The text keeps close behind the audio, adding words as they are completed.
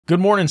Good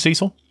morning,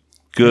 Cecil.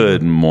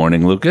 Good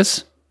morning,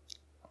 Lucas.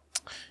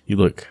 You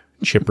look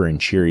chipper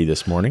and cheery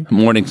this morning.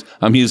 Mornings.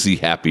 I'm usually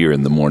happier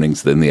in the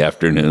mornings than the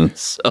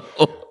afternoons. So.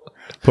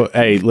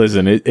 Hey,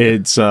 listen,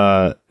 it's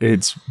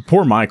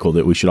poor Michael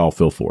that we should all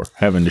feel for,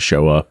 having to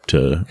show up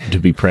to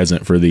be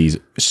present for these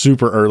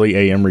super early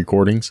AM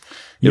recordings.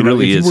 It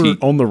really is. If we were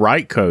on the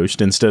right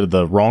coast instead of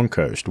the wrong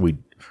coast, we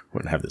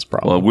wouldn't have this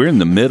problem. Well, we're in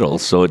the middle,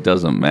 so it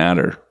doesn't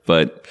matter.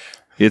 But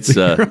it's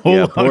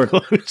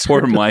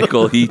poor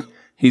Michael.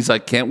 He's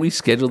like, can't we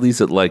schedule these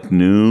at like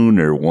noon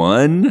or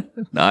 1?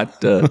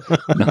 Not 8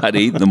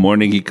 in the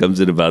morning. He comes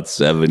in about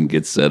 7,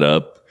 gets set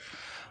up.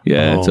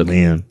 Yeah,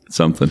 man,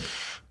 something.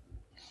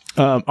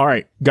 All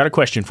right, got a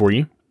question for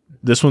you.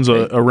 This one's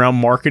around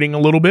marketing a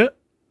little bit.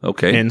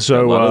 Okay. And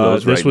so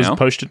this was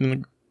posted in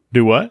the...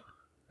 Do what?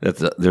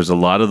 There's a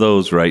lot of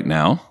those right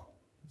now.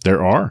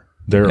 There are.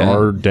 There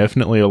are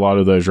definitely a lot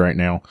of those right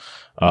now.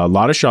 A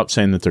lot of shops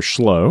saying that they're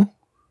slow.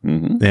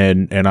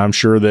 Mm-hmm. And I'm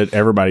sure that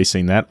everybody's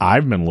seen that.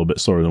 I've been a little bit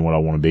slower than what I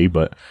want to be,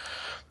 but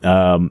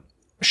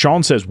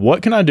Sean says,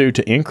 what can I do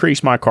to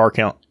increase my car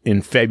count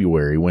in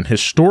February when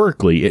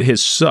historically it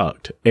has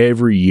sucked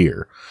every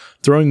year?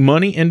 Throwing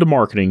money into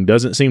marketing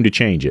doesn't seem to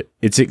change it.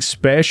 It's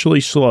especially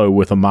slow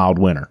with a mild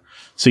winter.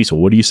 Cecil,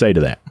 what do you say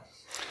to that?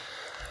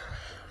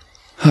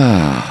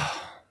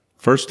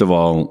 First of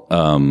all,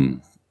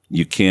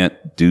 you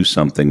can't do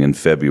something in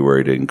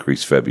February to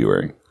increase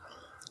February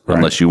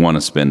unless you want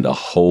to spend a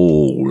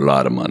whole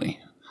lot of money.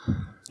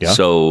 Yeah.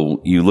 So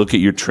you look at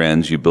your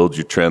trends, you build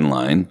your trend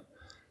line,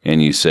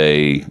 and you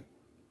say,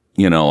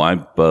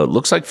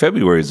 looks like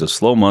February is a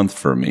slow month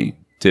for me,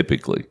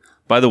 typically.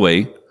 By the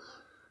way,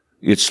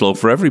 it's slow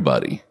for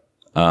everybody.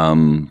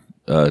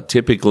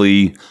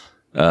 Typically,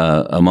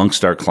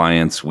 amongst our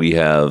clients, we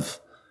have,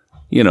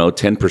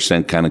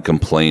 10% kind of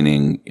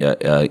complaining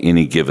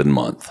any given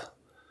month.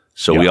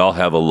 So we all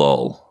have a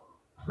lull,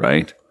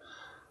 right?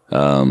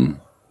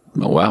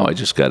 Wow, I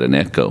just got an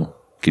echo.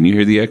 Can you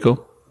hear the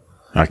echo?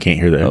 I can't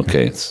hear that.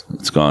 Okay,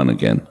 it's gone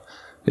again.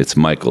 It's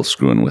Michael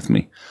screwing with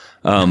me.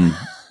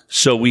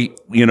 So we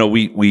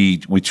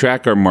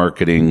track our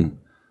marketing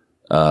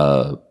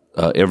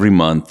every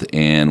month,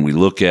 and we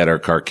look at our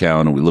car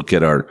count, and we look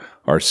at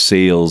our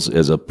sales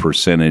as a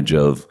percentage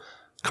of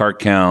car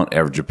count,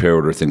 average repair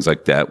order, things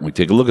like that. We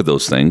take a look at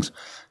those things,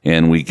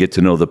 and we get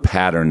to know the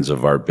patterns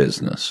of our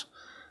business.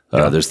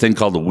 There's a thing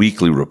called a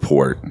weekly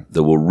report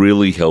that will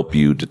really help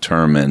you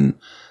determine,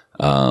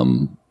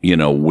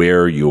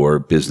 where your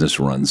business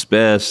runs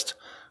best,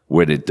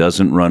 where it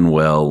doesn't run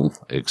well,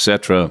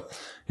 etc.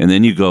 And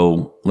then you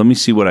go, let me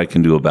see what I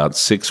can do about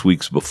 6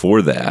 weeks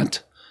before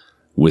that.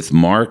 With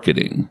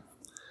marketing,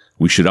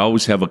 we should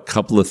always have a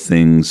couple of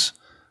things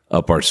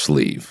up our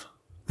sleeve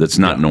that's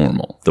not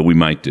normal that we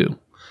might do.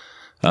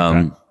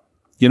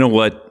 You know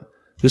what?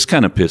 This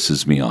kind of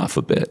pisses me off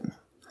a bit.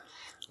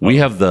 We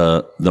have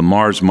the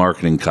Mars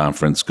Marketing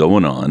Conference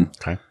going on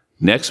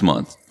next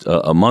month,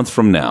 a month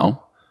from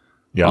now,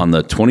 on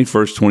the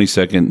 21st,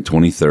 22nd, and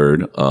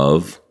 23rd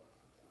of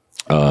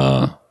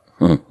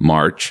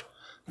March.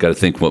 Got to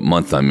think what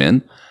month I'm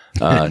in.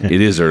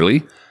 It is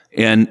early.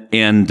 And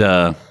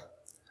I'm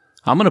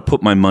going to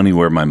put my money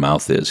where my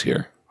mouth is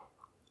here.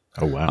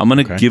 Oh, wow. I'm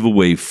going to give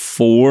away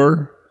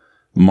 4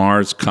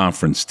 Mars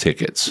conference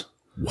tickets.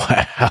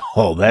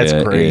 Wow, that's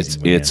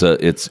crazy. It's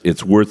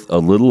worth a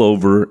little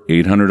over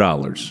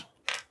 $800.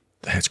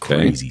 That's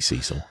crazy,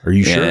 Cecil. Are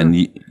you sure? And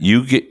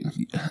you get,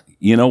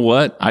 you know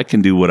what? I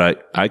can do what I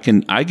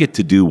get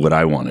to do what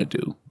I want to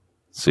do.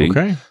 See?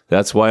 Okay.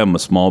 That's why I'm a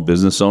small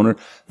business owner.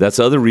 That's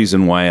the other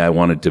reason why I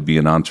wanted to be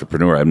an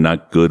entrepreneur. I'm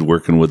not good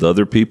working with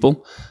other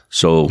people.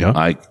 So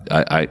I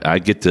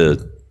get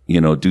to,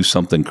 do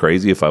something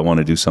crazy if I want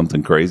to do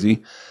something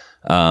crazy.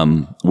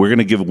 We're going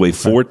to give away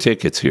 4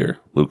 tickets here,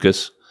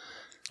 Lucas.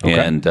 Okay.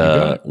 And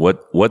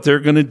what they're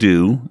going to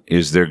do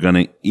is they're going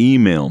to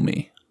email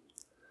me,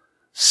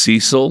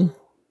 Cecil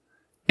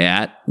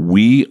at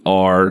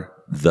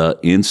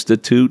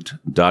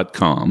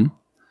wearetheinstitute.com.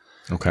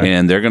 Okay.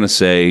 And they're going to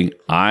say,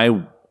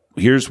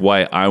 here's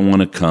why I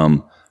want to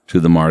come to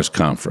the Mars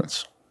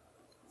conference.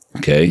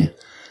 Okay.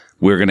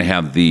 We're going to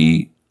have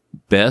the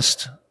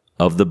best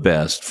of the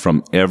best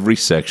from every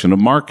section of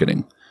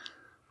marketing.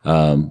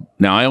 Now,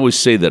 I always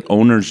say that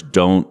owners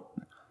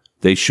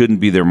they shouldn't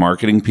be their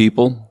marketing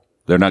people.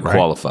 They're not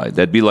qualified.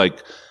 That'd be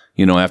like,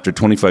 after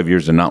 25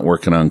 years of not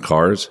working on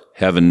cars,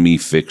 having me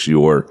fix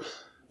your,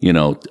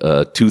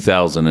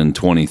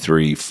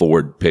 2023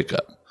 Ford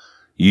pickup.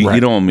 You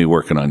don't want me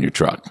working on your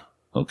truck,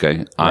 okay?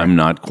 Right. I'm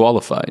not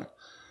qualified.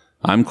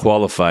 I'm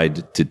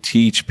qualified to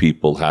teach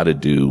people how to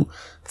do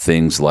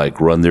things like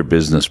run their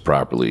business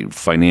properly,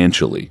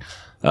 financially,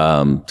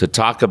 to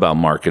talk about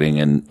marketing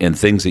and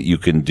things that you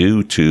can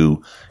do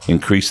to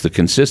increase the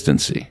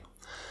consistency.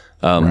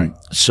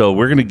 So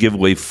we're going to give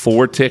away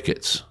 4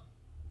 tickets,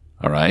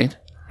 all right?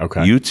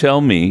 Okay. You tell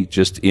me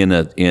just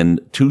in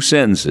 2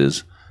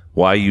 sentences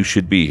why you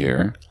should be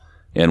here,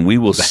 and we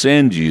will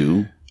send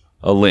you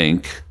a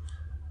link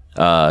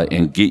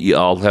and get you.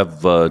 I'll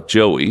have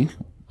Joey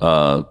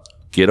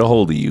get a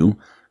hold of you,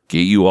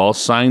 get you all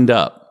signed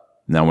up.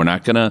 Now we're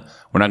not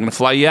gonna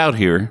fly you out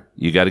here.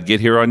 You got to get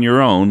here on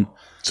your own.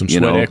 Some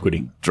sweat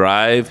equity.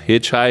 Drive,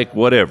 hitchhike,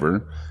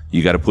 whatever.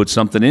 You got to put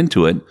something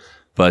into it.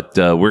 But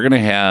we're going to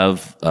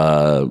have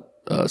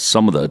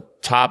some of the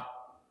top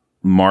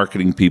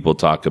marketing people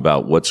talk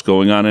about what's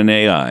going on in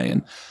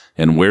AI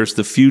and where's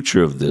the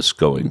future of this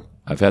going.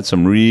 I've had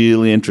some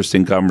really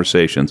interesting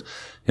conversations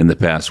in the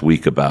past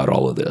week about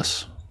all of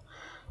this.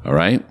 All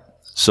right?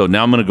 So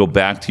now I'm going to go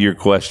back to your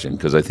question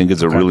because I think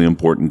it's a really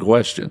important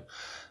question.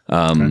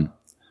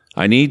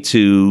 I need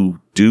to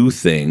do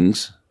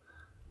things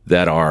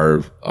that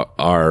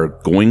are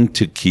going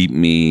to keep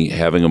me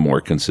having a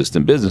more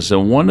consistent business.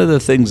 And one of the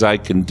things I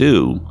can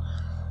do,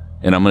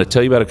 and I'm going to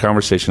tell you about a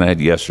conversation I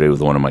had yesterday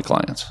with one of my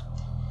clients.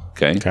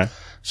 Okay.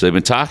 So they've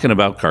been talking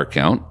about car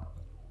count,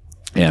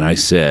 and I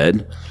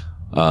said,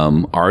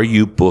 are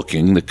you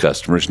booking the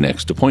customer's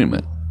next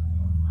appointment?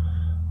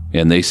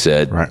 And they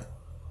said,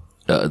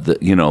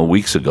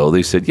 weeks ago,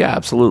 they said, yeah,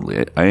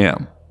 absolutely, I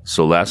am.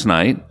 So last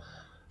night,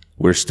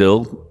 we're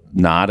still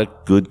not a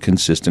good,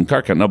 consistent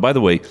car count. Now, by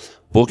the way,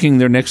 booking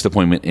their next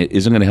appointment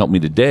isn't going to help me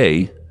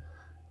today.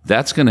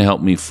 That's going to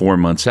help me 4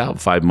 months out,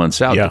 5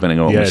 months out, depending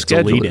on what my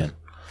schedule is.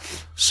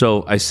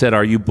 So I said,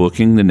 are you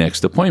booking the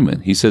next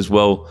appointment? He says,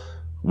 well,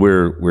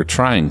 we're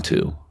trying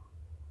to.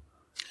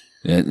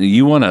 And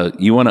you want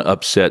to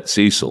upset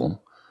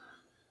Cecil.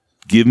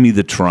 Give me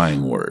the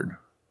trying word.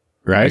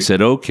 Right. I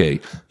said,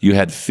 okay, you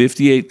had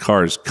 58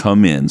 cars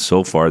come in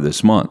so far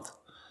this month.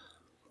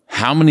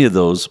 How many of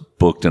those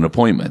booked an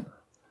appointment?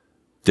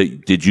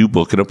 Did you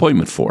book an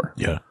appointment for?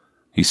 Yeah.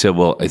 He said,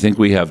 well, I think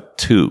we have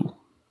 2.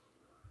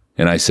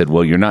 And I said,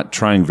 well, you're not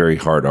trying very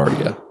hard, are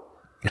you?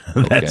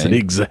 That's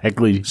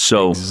exactly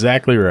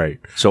right.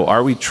 So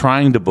are we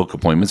trying to book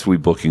appointments? Are we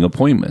booking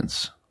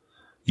appointments?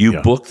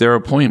 You book their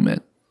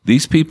appointment.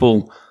 These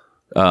people,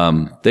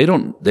 they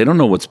don't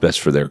know what's best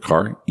for their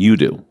car. You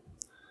do.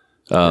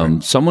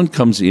 Someone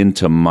comes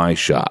into my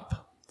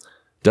shop.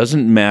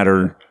 Doesn't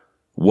matter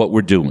what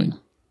we're doing.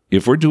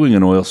 If we're doing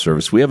an oil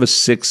service, we have a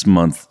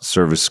 6-month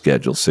service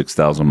schedule,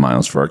 6,000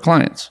 miles for our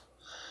clients.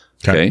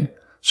 Okay.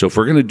 So if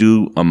we're going to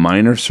do a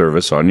minor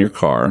service on your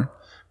car,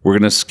 we're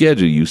going to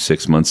schedule you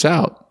 6 months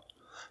out.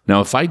 Now,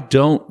 if I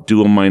don't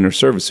do a minor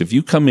service, if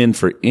you come in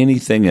for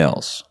anything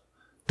else,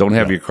 don't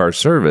have your car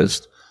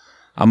serviced,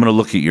 I'm going to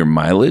look at your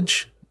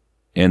mileage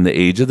and the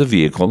age of the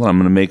vehicle, and I'm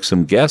going to make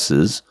some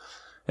guesses,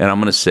 and I'm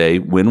going to say,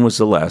 when was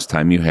the last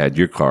time you had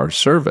your car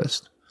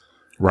serviced?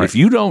 Right. If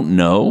you don't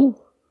know,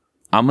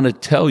 I'm going to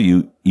tell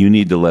you, you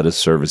need to let us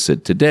service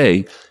it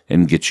today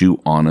and get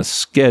you on a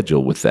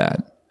schedule with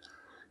that.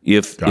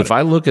 If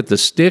I look at the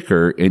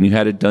sticker and you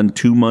had it done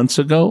 2 months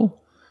ago,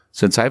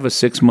 since I have a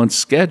 6-month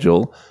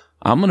schedule,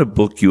 I'm going to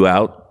book you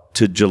out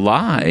to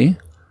July,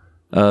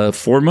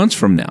 4 months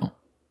from now.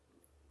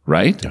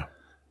 Right? Yeah.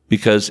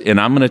 And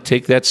I'm going to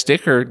take that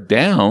sticker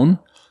down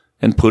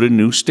and put a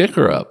new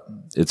sticker up.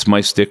 It's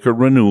my sticker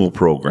renewal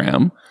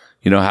program.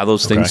 You know how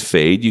those things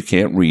fade? You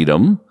can't read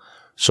them.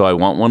 So I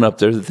want one up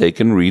there that they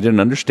can read and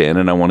understand,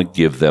 and I want to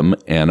give them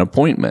an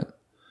appointment.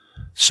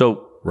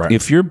 So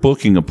if you're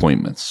booking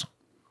appointments,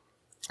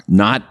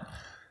 and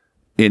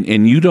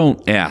you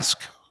don't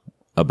ask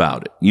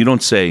about it. You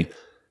don't say,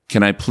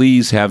 can I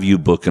please have you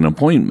book an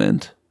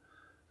appointment?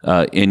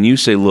 And you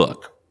say,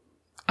 look,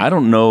 I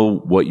don't know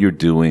what you're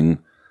doing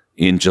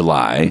in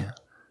July,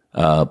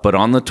 but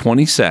on the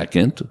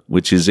 22nd,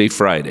 which is a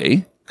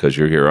Friday, because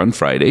you're here on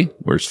Friday,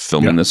 we're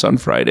filming this on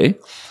Friday,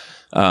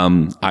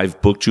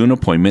 I've booked you an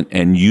appointment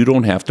and you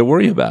don't have to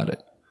worry about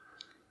it.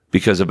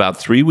 Because about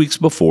 3 weeks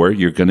before,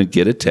 you're going to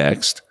get a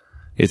text.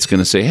 It's going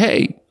to say,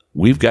 hey,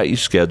 we've got you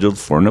scheduled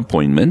for an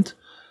appointment.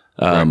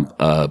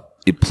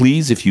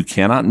 Please, if you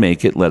cannot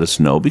make it, let us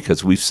know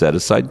because we've set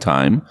aside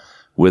time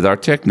with our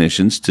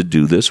technicians to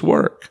do this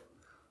work.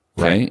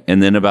 Okay.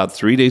 And then about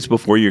 3 days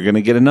before, you're going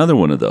to get another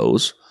one of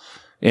those.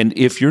 And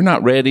if you're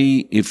not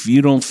ready, if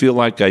you don't feel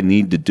like I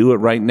need to do it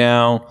right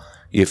now,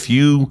 if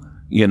you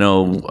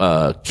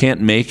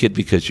can't make it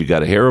because you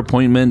got a hair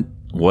appointment,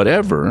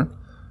 whatever,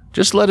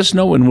 just let us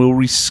know and we'll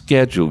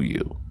reschedule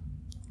you.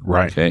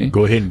 Right. Okay.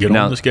 Go ahead and get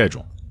on the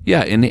schedule.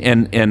 Yeah.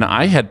 And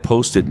I had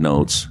Post-it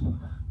notes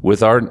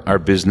with our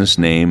business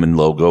name and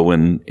logo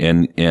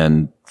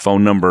and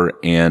phone number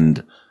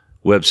and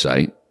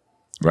website.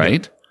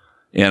 Right.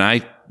 And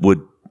I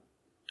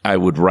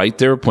would write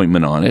their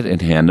appointment on it and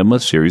hand them a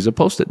series of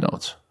Post-it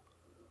notes.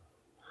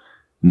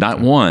 Not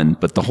one,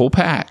 but the whole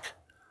pack.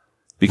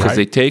 Because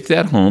they take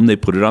that home, they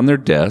put it on their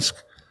desk,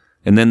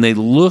 and then they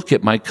look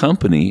at my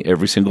company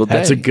every single day.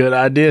 That's a good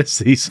idea,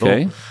 Cecil.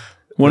 Okay?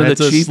 That's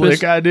a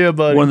slick idea,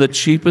 buddy. One of the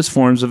cheapest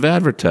forms of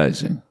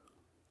advertising.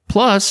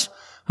 Plus,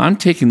 I'm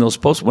taking those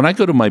posts. When I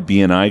go to my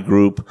BNI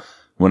group,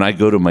 when I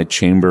go to my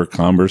Chamber of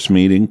Commerce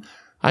meeting,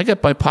 I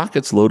got my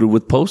pockets loaded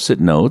with Post-it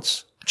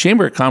notes.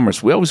 Chamber of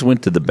Commerce, we always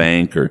went to the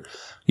bank or,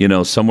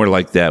 somewhere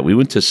like that. We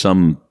went to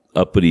some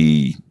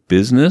uppity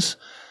business.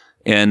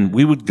 And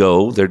we would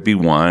go, there'd be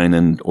wine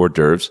and hors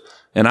d'oeuvres,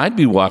 and I'd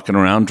be walking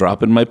around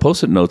dropping my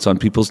Post-it notes on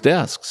people's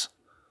desks.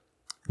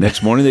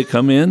 Next morning they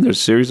come in, there's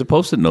a series of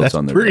Post-it notes That's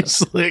on their pretty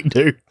desk. slick,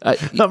 dude.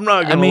 I'm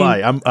not going to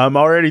lie. I'm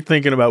already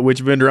thinking about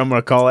which vendor I'm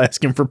going to call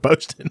asking for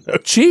Post-it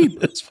notes.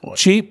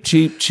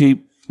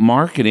 Cheap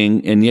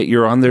marketing, and yet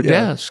you're on their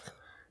desk.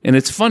 And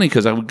it's funny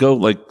because I would go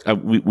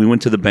we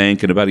went to the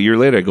bank, and about a year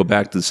later I go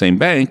back to the same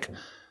bank,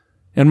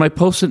 and my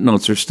Post-it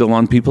notes are still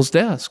on people's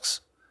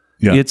desks.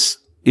 Yeah. It's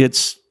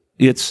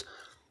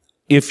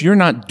if you're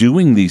not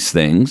doing these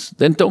things,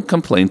 then don't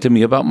complain to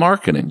me about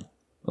marketing.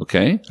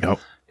 Okay? Yep.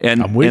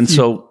 And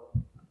so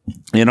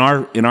in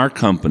our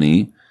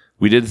company,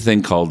 we did a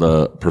thing called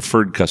a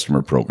preferred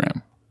customer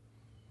program.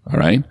 All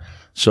right.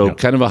 So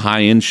kind of a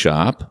high-end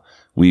shop.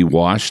 We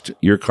washed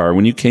your car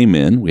when you came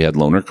in. We had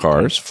loaner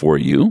cars for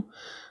you.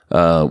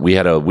 We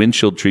had a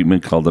windshield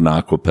treatment called an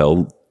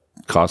Aquapel.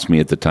 Cost me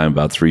at the time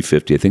about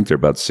 $350. I think they're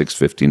about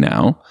 $650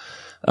 now.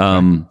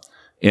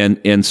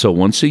 And so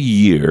once a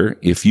year,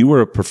 if you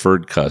were a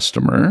preferred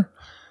customer,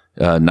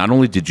 not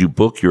only did you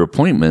book your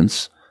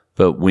appointments,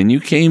 but when you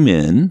came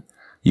in,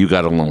 you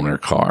got a loaner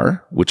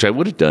car, which I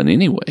would have done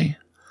anyway.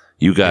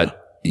 You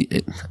got,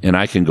 and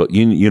I can go,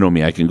 you know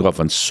me, I can go off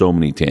on so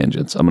many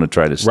tangents. I'm going to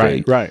try to stay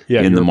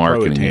in the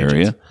marketing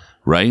area,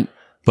 right?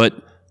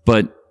 But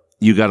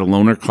you got a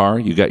loaner car,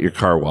 you got your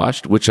car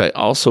washed, which I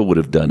also would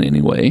have done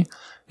anyway.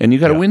 And you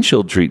got a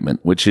windshield treatment,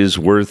 which is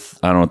worth,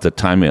 I don't know, at the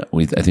time, I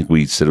think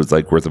we said it was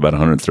like worth about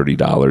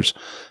 $130.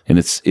 And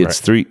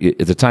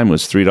at the time it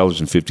was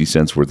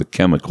 $3.50 worth of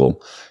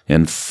chemical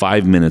and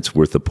 5 minutes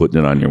worth of putting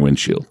it on your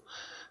windshield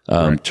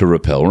to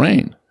repel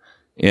rain.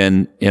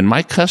 And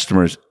my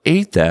customers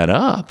ate that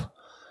up.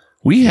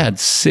 We had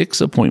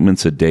 6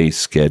 appointments a day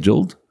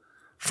scheduled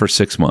for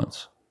 6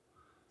 months.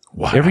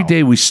 Wow. Every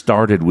day we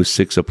started with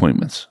 6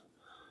 appointments.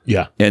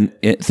 Yeah. And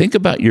think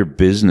about your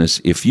business.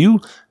 If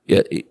you,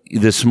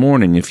 this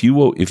morning, if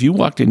you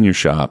walked in your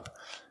shop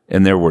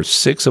and there were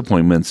 6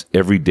 appointments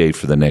every day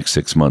for the next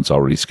 6 months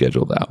already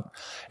scheduled out,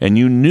 and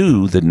you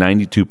knew that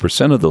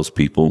 92% of those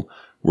people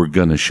were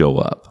going to show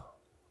up.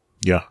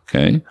 Yeah.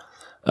 Okay.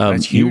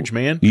 That's huge,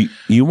 man.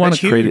 You want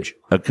to create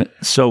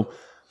so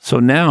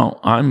now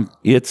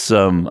it's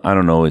I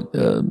don't know,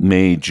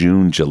 May,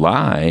 June,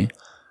 July,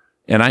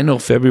 and I know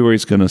February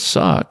is going to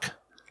suck.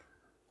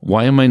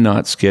 Why am I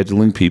not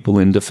scheduling people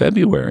into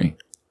February?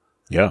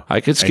 Yeah. I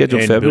could schedule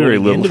February a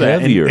little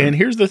heavier. And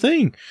here's the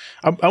thing.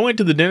 I went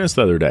to the dentist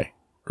the other day,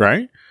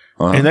 right?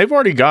 And they've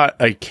already got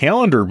a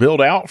calendar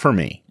built out for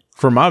me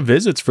for my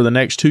visits for the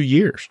next 2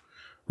 years,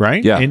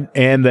 right? Yeah.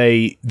 And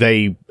they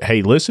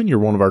hey, listen, you're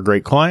one of our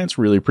great clients.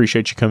 Really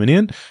appreciate you coming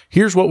in.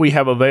 Here's what we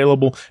have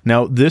available.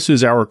 Now, this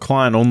is our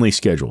client-only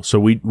schedule. So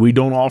we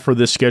don't offer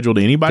this schedule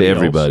to anybody else.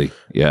 Everybody.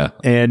 Yeah.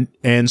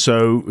 And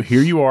so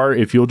here you are.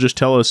 If you'll just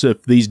tell us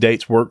if these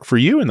dates work for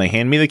you, and they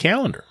hand me the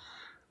calendar.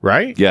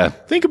 Right? Yeah.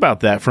 Think about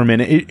that for a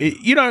minute.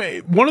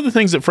 One of the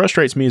things that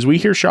frustrates me is we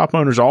hear shop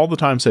owners all the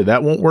time say,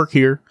 that won't work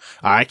here.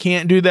 I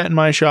can't do that in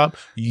my shop.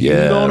 You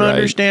don't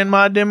understand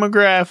my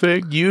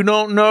demographic. You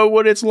don't know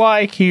what it's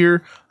like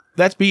here.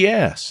 That's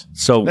BS.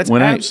 So that's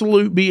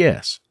absolute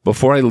BS.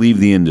 Before I leave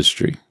the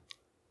industry,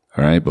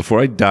 all right,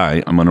 before I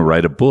die, I'm going to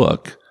write a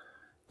book.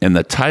 And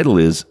the title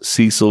is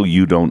Cecil,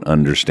 You Don't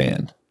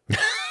Understand.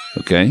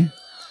 Okay?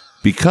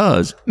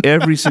 Because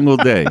every single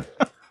day,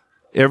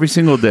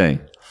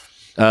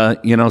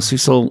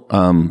 Cecil,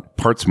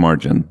 parts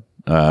margin.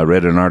 I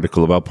read an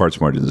article about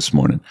parts margin this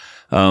morning.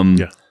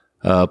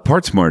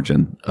 Parts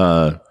margin.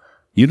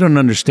 You don't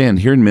understand.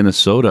 Here in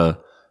Minnesota,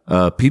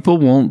 people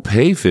won't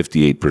pay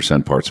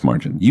 58% parts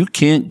margin. You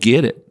can't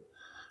get it,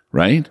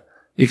 right?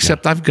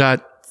 Except I've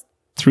got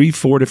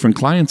 3-4 different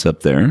clients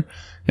up there,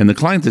 and the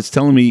client that's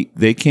telling me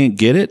they can't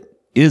get it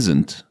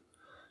isn't,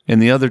 and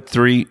the other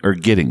 3 are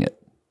getting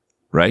it,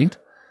 right?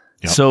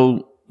 Yep.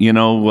 So,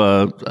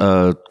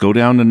 go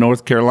down to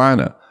North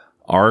Carolina,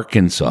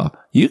 Arkansas.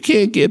 You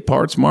can't get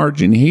parts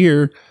margin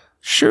here.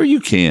 Sure you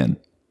can.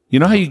 You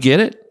know how you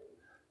get it?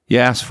 You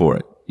ask for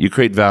it. You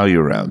create value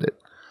around it.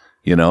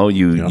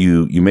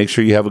 You make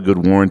sure you have a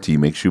good warranty. You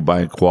make sure you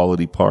buy a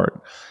quality part.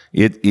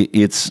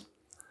 It's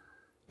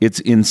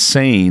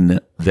insane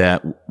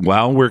that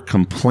while we're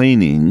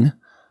complaining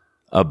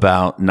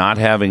about not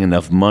having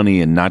enough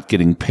money and not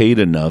getting paid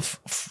enough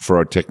for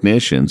our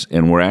technicians,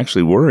 and we're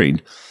actually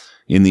worried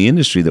in the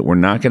industry that we're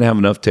not going to have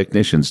enough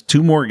technicians.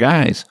 2 more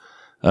guys.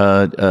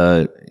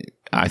 I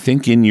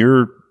think in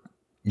your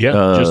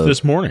just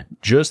this morning.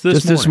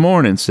 This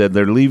morning said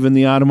they're leaving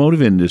the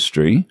automotive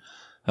industry.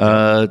 We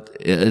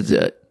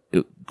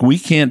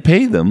can't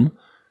pay them,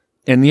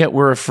 and yet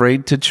we're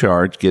afraid to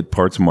charge, get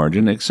parts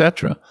margin,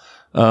 etc.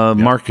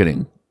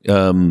 Marketing.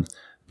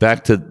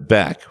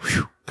 Back.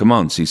 Whew. Come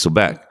on, Cecil,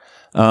 back.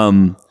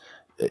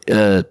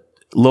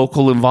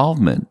 Local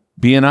involvement.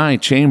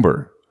 BNI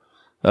chamber.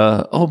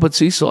 But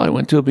Cecil, I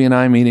went to a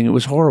BNI meeting. It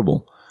was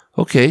horrible.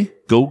 Okay,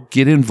 go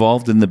get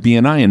involved in the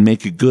BNI and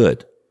make it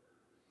good.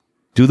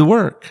 Do the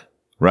work,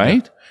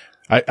 right?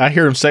 Yeah. I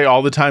hear him say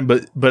all the time,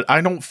 but I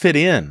don't fit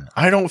in.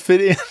 I don't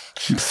fit in.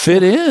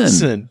 Fit in.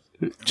 Listen,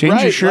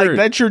 Change your shirt. Like,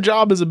 that's your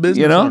job as a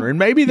business owner. And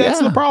maybe that's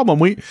the problem.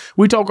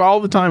 We talk all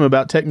the time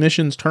about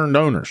technicians turned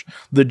owners.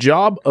 The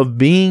job of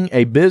being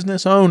a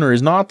business owner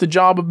is not the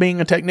job of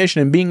being a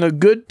technician. And being a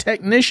good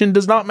technician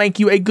does not make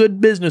you a good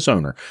business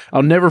owner.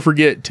 I'll never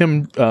forget,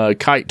 Tim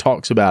Kite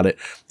talks about it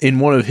in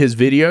one of his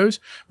videos,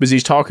 because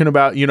he's talking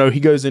about, he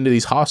goes into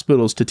these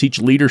hospitals to teach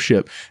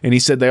leadership. And he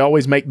said they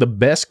always make the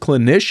best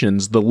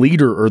clinicians the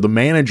leader or the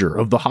manager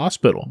of the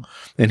hospital.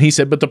 And he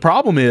said, but the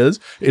problem is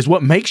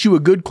what makes you a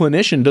good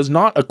clinician does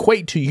not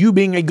equate to you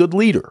being a good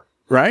leader,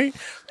 right?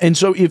 And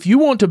so if you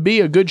want to be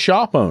a good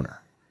shop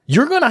owner,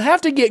 you're going to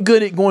have to get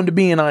good at going to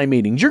B&I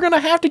meetings. You're going to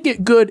have to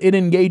get good at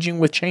engaging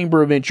with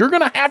chamber events. You're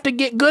going to have to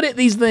get good at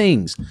these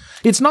things.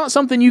 It's not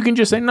something you can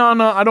just say, no,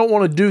 I don't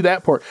want to do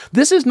that part.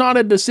 This is not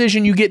a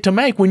decision you get to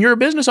make. When you're a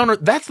business owner,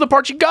 that's the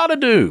part you got to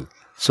do.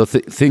 So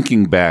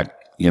thinking back,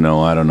 I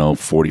don't know,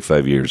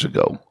 45 years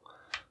ago,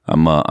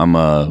 I'm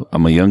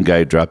a young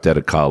guy, dropped out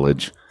of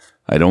college.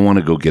 I don't want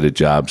to go get a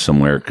job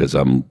somewhere because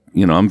I'm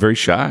very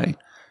shy,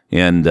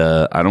 and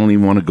I don't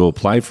even want to go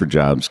apply for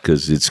jobs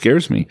because it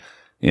scares me.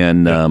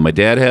 And my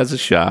dad has a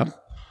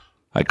shop.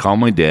 I call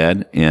my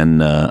dad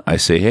and I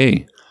say,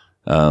 hey,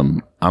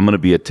 I'm going to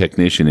be a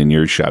technician in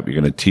your shop. You're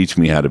going to teach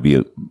me how to be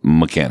a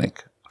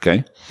mechanic.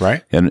 Okay.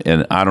 Right.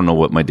 And I don't know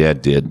what my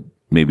dad did.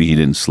 Maybe he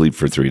didn't sleep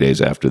for 3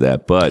 days after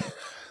that, but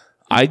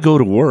I go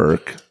to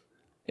work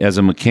as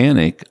a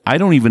mechanic. I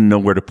don't even know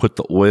where to put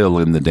the oil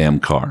in the damn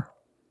car.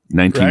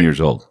 19 years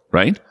old,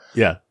 right?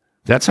 Yeah.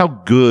 That's how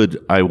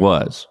good I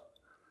was.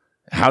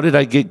 How did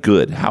I get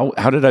good? How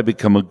did I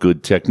become a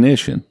good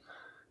technician?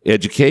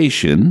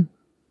 Education,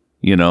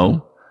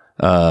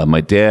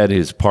 my dad,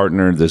 his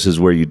partner, this is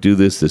where you do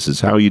this. This is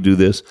how you do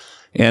this.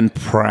 And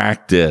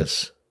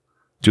practice.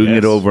 Doing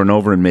it over and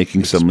over and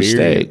making some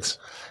mistakes.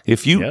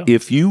 If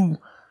you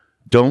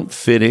don't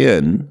fit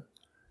in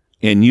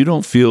and you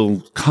don't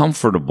feel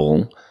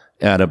comfortable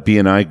at a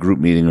B&I group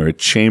meeting or a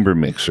chamber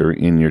mixer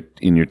in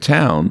your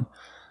town,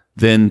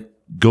 then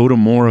go to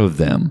more of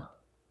them.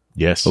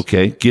 Yes.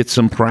 Okay. Get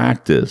some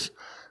practice.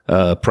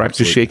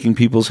 Practice shaking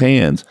people's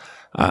hands.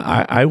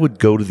 I would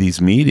go to these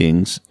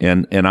meetings,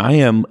 and I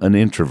am an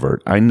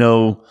introvert. I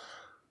know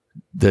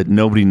that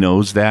nobody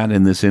knows that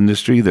in this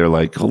industry. They're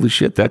like, holy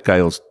shit, that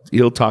guy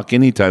he'll talk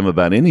anytime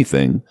about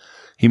anything.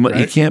 He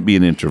can't be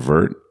an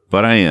introvert,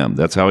 but I am.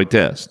 That's how I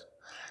test.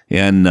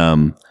 And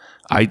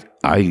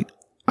I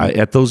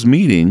at those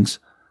meetings,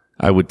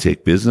 I would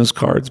take business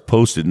cards,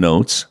 Post-it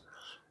notes,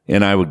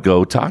 and I would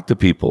go talk to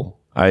people.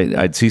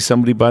 I'd see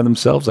somebody by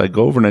themselves. I'd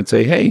go over and I'd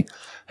say, hey,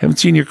 haven't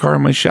seen your car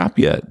in my shop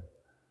yet.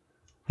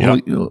 Yeah.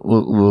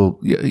 Well,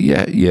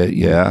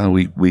 yeah.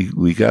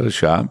 We got a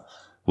shop.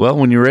 Well,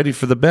 when you're ready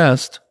for the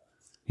best,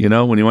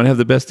 when you want to have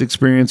the best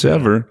experience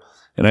ever,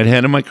 and I'd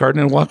hand them my card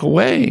and I'd walk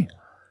away.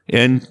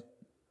 And,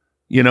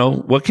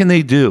 what can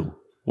they do?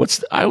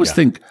 I always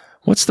think,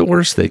 what's the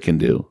worst they can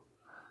do?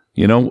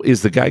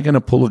 Is the guy going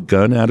to pull a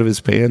gun out of his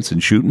pants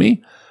and shoot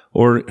me?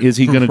 Or is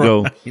he going to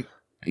go,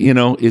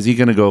 is he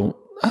going to go,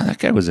 oh, that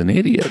guy was an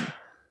idiot?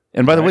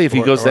 And by the way, if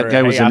he goes, that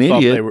guy was an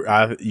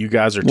idiot, you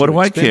guys are too what do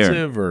I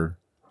care?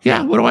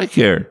 Yeah, what do I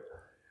care?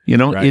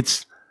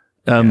 It's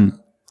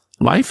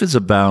life is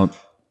about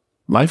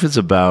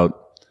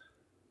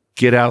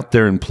get out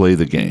there and play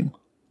the game.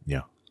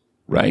 Yeah.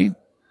 Right?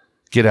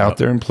 Get out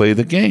there and play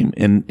the game.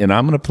 And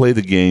I'm going to play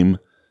the game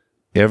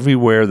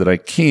everywhere that I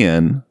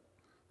can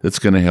that's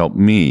going to help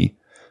me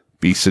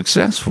be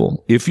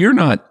successful. If you're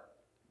not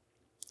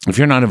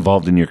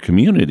involved in your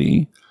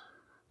community,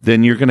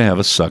 then you're going to have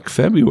a suck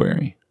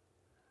February.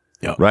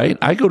 Yep. Right?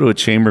 I go to a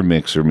chamber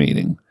mixer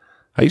meeting.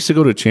 I used to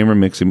go to a chamber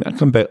mixing. I'd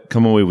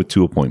come away with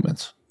 2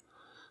 appointments.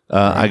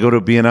 I go to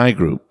a B&I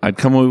group. I'd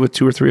come away with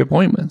 2 or 3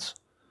 appointments.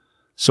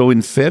 So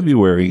in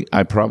February,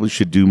 I probably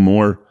should do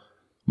more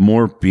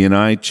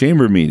B&I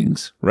chamber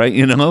meetings, right?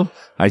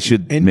 I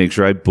should make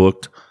sure I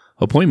booked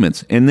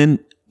appointments. And then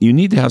you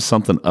need to have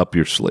something up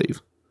your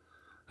sleeve.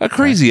 A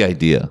crazy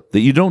idea that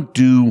you don't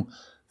do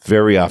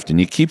very often.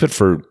 You keep it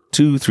for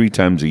 2-3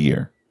 times a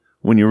year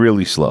when you're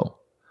really slow.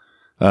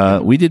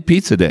 We did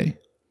pizza day.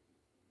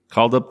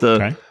 Called up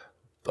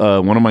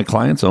one of my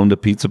clients owned a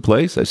pizza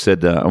place. I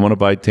said, I want to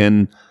buy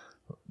 10,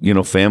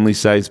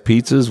 family-sized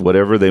pizzas,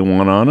 whatever they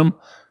want on them.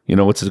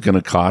 What's it going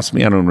to cost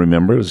me? I don't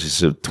remember. It was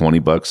just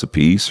 $20 a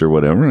piece or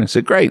whatever. And I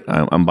said, great,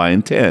 I'm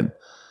buying 10.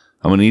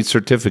 I'm going to need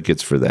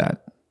certificates for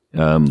that.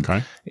 And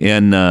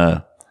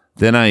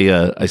then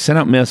I sent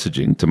out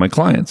messaging to my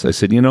clients. I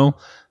said,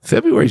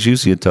 February is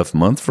usually a tough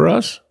month for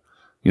us.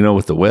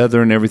 With the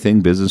weather and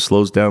everything, business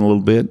slows down a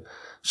little bit.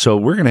 So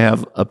we're going to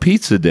have a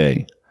pizza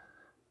day.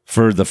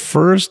 For the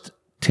first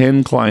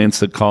 10 clients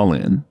that call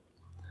in,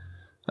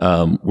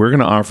 we're going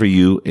to offer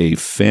you a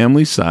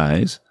family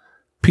size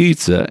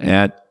pizza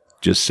at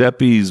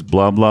Giuseppe's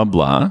blah, blah,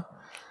 blah.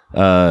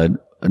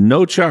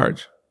 No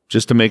charge,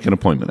 just to make an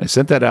appointment. I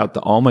sent that out to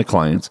all my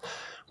clients.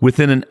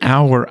 Within an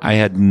hour, I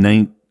had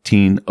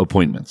 19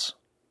 appointments.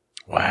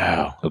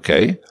 Wow.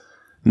 Okay.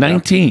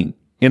 19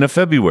 in a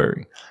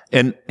February.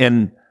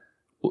 And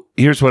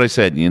here's what I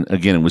said.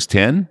 Again, it was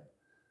 10.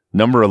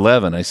 Number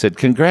 11, I said,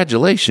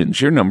 congratulations,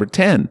 you're number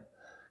 10.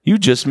 You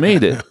just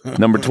made it.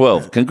 Number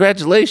 12,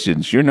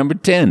 congratulations, you're number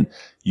 10.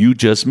 You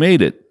just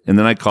made it. And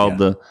then I called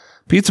the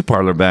pizza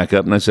parlor back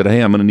up and I said,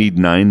 hey, I'm going to need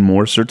 9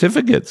 more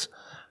certificates.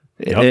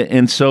 Yep.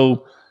 And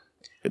so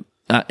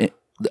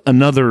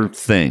another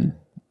thing,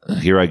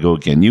 here I go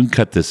again. You can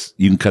cut this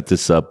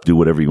up, do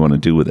whatever you want to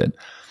do with it.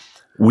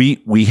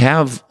 We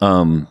have,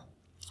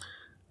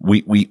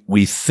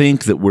 we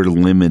think that we're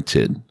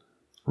limited,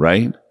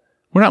 right?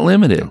 We're not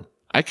limited. No.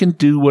 I can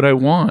do what I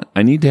want.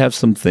 I need to have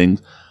some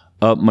things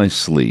up my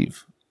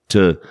sleeve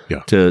to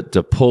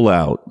pull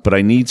out, but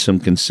I need some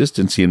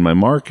consistency in my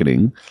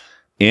marketing,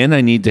 and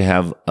I need to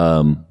have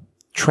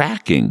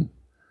tracking.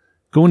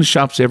 Go into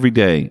shops every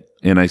day,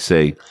 and I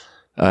say,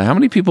 how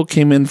many people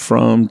came in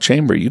from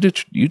Chamber? You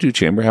do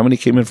Chamber. How many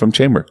came in from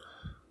Chamber?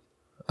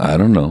 I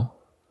don't know.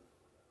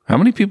 How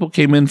many people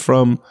came in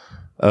from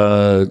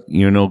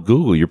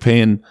Google? You're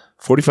paying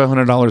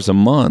 $4,500 a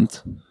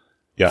month.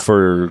 Yeah.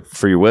 For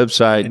your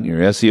website, your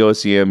SEO,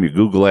 SEM, your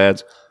Google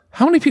ads.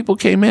 How many people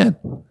came in?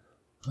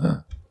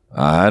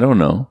 I don't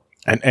know.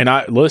 And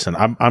I listen,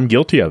 I'm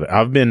guilty of it.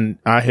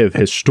 I have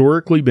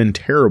historically been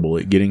terrible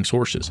at getting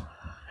sources.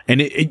 And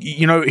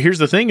here's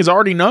the thing is I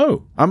already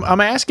know.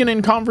 I'm asking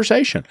in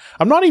conversation.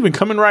 I'm not even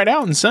coming right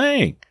out and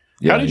saying,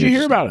 how did you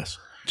hear about us?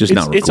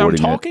 I'm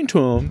talking to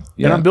them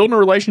and I'm building a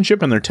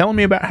relationship and they're telling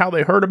me about how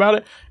they heard about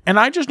it and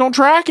I just don't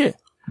track it.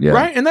 Yeah.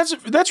 Right. And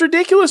that's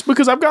ridiculous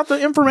because I've got the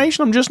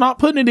information. I'm just not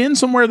putting it in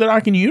somewhere that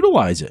I can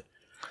utilize it.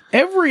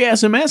 Every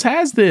SMS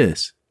has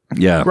this.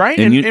 Yeah. Right.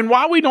 And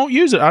why we don't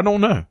use it, I don't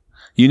know.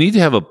 You need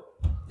to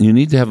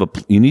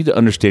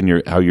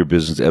understand how your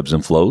business ebbs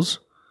and flows.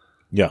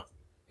 Yeah.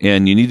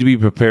 And you need to be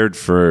prepared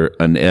for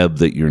an ebb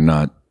that you're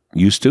not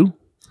used to.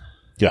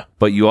 Yeah.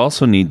 But you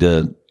also need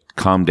to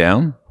calm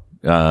down.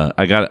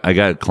 I got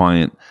a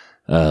client,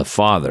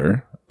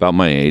 father, about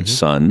my age,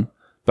 son,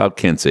 about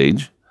Kent's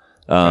age.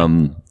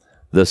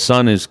 The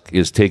son is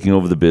taking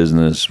over the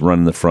business,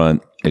 running the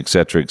front, et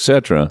cetera, et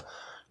cetera.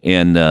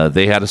 And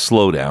they had a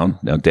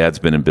slowdown. Now, Dad's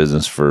been in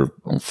business for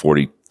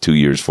 42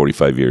 years,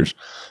 45 years.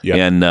 Yeah.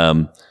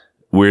 And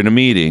we're in a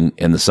meeting,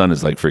 and the son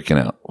is like freaking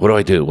out. What do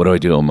I do? What do I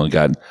do? Oh, my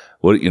God.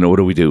 What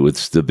do we do?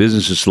 The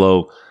business is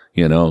slow,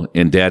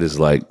 and Dad is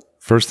like,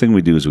 first thing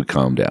we do is we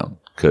calm down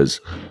because,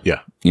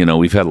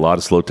 we've had a lot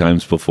of slow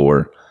times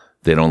before.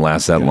 They don't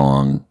last that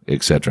long,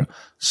 et cetera.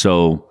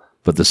 So...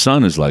 But the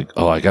son is like,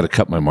 oh, I got to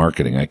cut my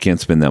marketing. I can't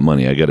spend that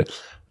money.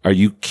 Are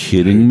you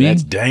kidding me?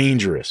 That's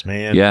dangerous,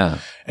 man. Yeah.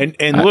 And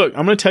look,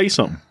 I'm going to tell you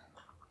something.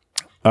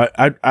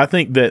 I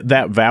think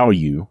that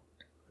value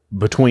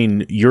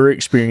between your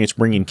experience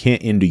bringing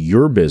Kent into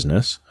your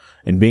business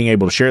and being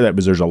able to share that,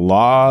 because there's a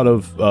lot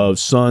of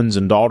sons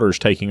and daughters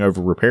taking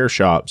over repair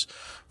shops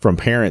from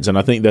parents. And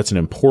I think that's an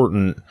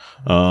important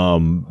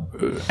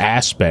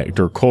aspect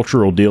or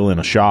cultural deal in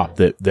a shop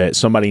that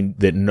somebody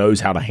that knows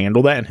how to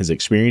handle that and has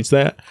experienced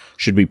that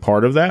should be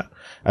part of that.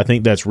 I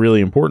think that's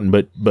really important.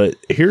 But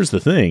here's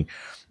the thing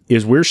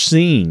is we're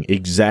seeing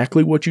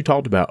exactly what you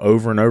talked about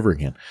over and over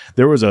again.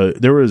 There was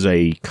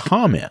a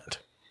comment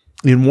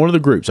in one of the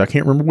groups, I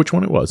can't remember which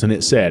one it was, and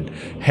it said,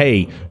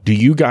 hey, do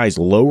you guys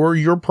lower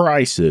your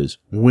prices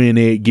when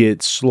it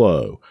gets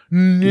slow?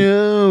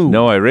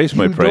 No, I raise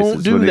my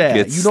prices when it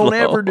gets slow. You don't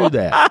ever do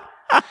that.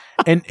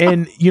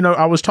 And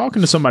I was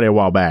talking to somebody a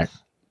while back,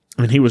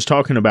 and he was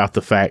talking about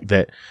the fact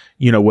that,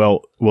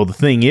 well, the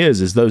thing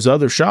is those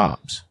other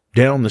shops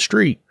down the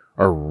street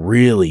are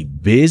really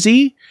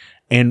busy,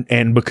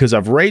 and because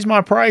I've raised my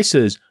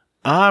prices,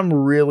 I'm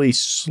really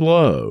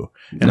slow.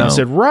 And I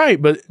said, right,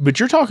 but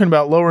you're talking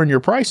about lowering your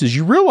prices.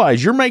 You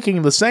realize you're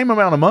making the same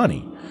amount of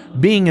money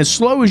being as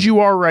slow as you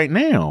are right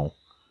now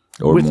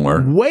or with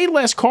more. Way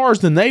less cars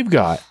than they've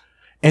got.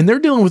 And they're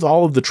dealing with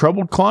all of the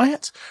troubled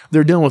clients.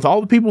 They're dealing with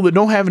all the people that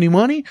don't have any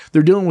money.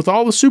 They're dealing with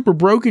all the super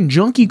broken,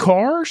 junky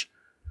cars,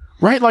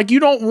 right? Like you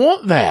don't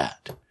want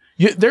that.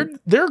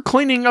 They're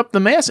cleaning up the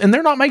mess and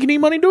they're not making any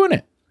money doing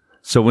it.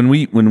 So when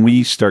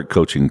we start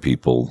coaching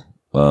people,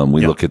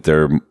 we look at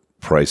their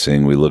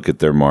pricing, we look at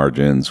their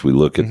margins, we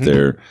look at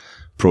their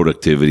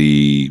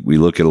productivity, we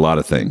look at a lot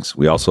of things.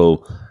 We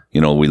also,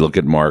 we look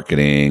at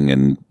marketing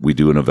and we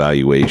do an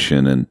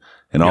evaluation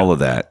and all of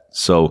that.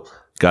 So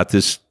got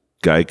this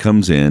guy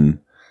comes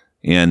in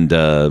and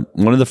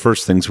one of the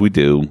first things we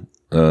do,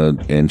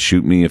 and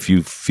shoot me if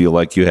you feel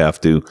like you have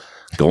to,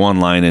 go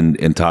online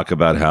and talk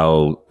about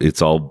how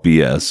it's all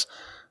BS,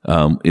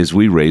 is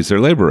we raise their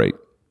labor rate.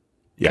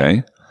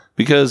 Okay?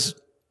 Because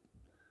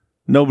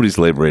nobody's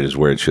labor rate is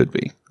where it should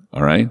be.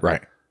 All right.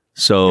 Right.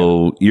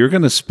 So you're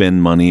going to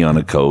spend money on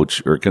a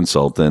coach or a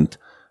consultant.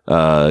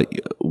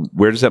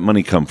 Where does that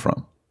money come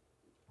from?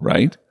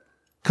 Right.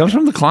 Comes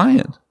from the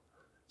client.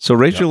 So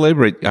raise your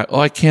labor rate.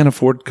 I can't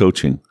afford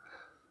coaching.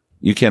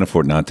 You can't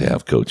afford not to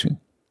have coaching.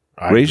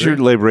 Raise your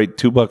labor rate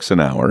 $2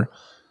 an hour,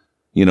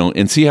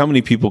 and see how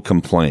many people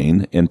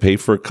complain and pay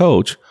for a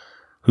coach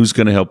who's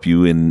going to help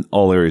you in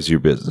all areas of your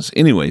business.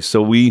 Anyway,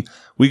 so we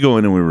go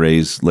in and we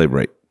raise labor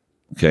rate.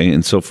 Okay.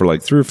 And so for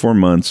like 3 or 4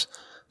 months,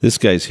 this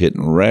guy's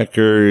hitting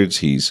records.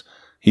 He's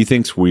He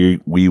thinks we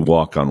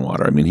walk on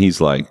water. I mean, he's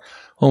like,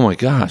 oh my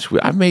gosh,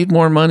 I've made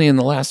more money in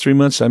the last 3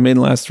 months than I made in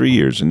the last 3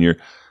 years. And you're,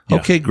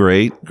 okay,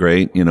 great.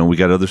 You know, we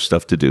got other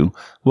stuff to do.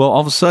 Well,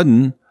 all of a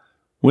sudden,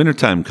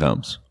 wintertime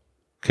comes,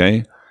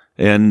 okay?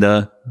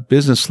 And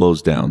business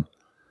slows down.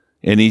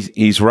 And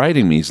he's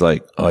writing me. He's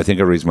like, oh, I think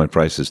I raised my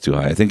prices too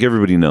high. I think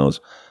everybody knows.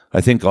 I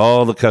think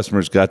all the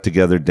customers got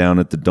together down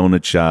at the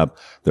donut shop.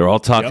 They're all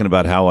talking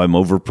about how I'm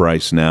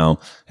overpriced now,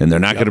 and they're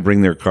not going to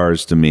bring their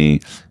cars to me.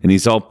 And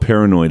he's all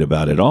paranoid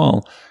about it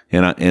all.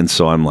 And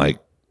so I'm like,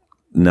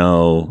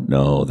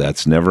 no,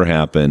 that's never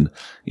happened.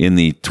 In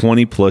the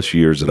 20 plus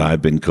years that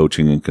I've been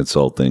coaching and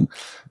consulting,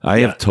 I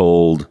have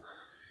told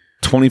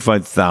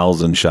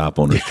 25,000 shop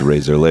owners to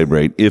raise their labor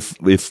rate,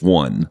 if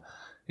one.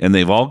 And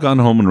they've all gone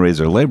home and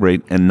raised their labor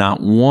rate, and not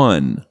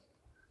one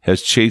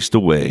has chased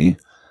away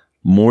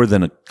more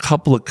than a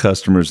couple of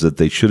customers that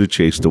they should have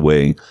chased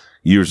away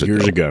years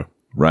ago.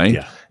 Right?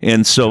 Yeah.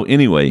 And so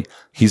anyway,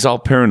 he's all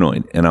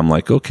paranoid. And I'm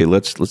like, okay,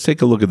 let's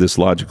take a look at this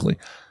logically.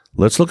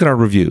 Let's look at our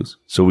reviews.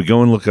 So we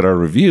go and look at our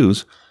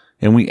reviews,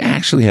 and we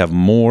actually have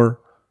more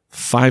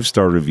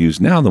 5-star reviews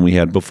now than we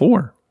had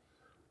before.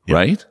 Yep.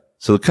 Right?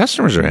 So the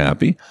customers are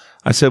happy.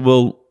 I said,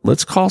 well,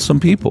 let's call some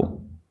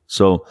people.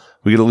 So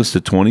we get a list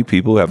of 20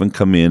 people who haven't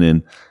come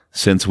in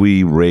since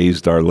we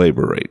raised our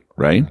labor rate,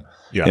 right?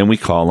 Yeah. And we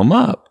call them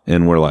up,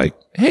 and we're like,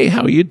 hey,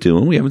 how are you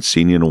doing? We haven't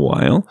seen you in a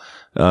while.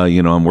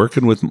 You know, I'm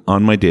working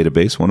on my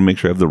database. Want to make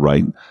sure I have the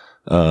right,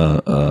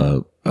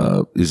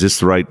 is this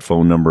the right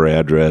phone number,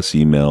 address,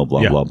 email,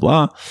 blah, blah,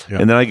 blah. Yeah.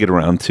 And then I get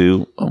around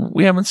to,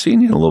 we haven't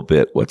seen you in a little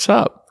bit. What's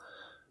up?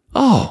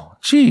 Oh,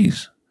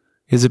 geez.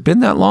 Has it been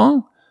that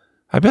long?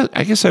 I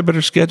guess I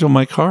better schedule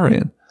my car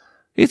in.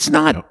 It's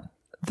not,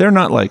 they're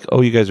not like,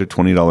 oh, you guys are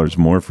 $20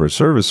 more for a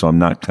service, so I'm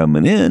not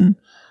coming in.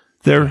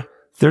 They're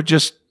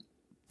just,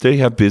 they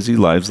have busy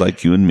lives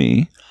like you and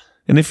me.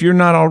 And if you're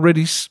not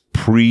already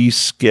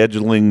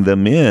pre-scheduling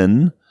them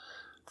in,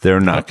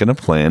 they're not going to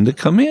plan to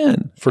come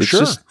in. For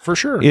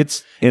sure.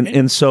 It's,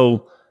 and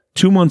so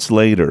 2 months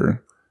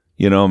later,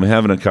 you know, I'm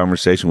having a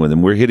conversation with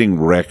him. We're hitting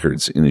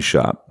records in his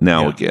shop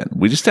now again.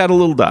 We just had a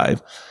little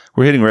dive.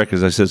 We're hitting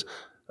records. I says,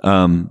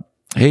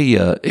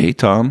 hey,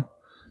 Tom,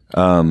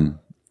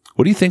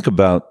 what do you think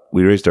about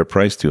we raised our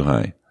price too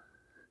high?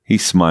 He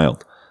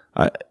smiled.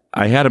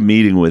 I had a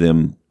meeting with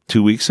him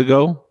 2 weeks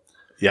ago.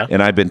 Yeah.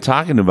 And I've been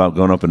talking about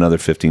going up another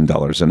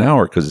 $15 an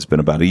hour because it's been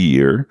about a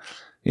year,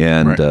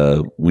 and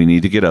we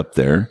need to get up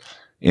there.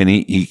 And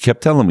he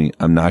kept telling me,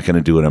 I'm not going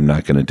to do it. I'm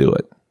not going to do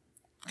it.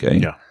 Okay.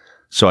 Yeah.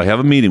 So I have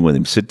a meeting with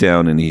him, sit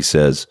down, and he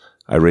says,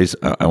 I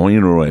want you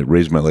to know I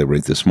raised my labor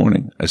rate this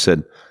morning. I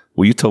said,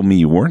 well, you told me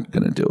you weren't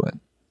going to do it.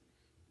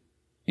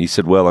 He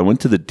said, well, I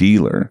went to the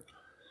dealer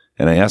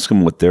and I asked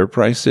them what their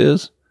price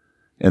is,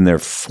 and they're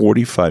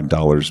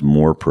 $45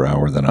 more per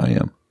hour than I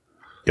am.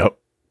 Yep.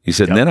 He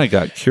said, and then I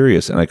got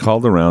curious, and I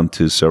called around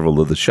to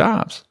several of the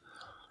shops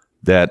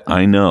that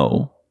I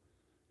know,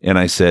 and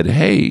I said,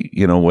 hey,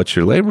 you know, what's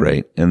your labor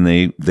rate? And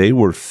they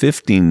were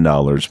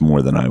 $15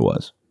 more than I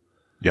was.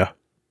 Yeah.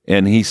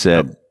 And he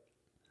said,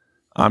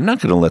 I'm not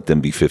going to let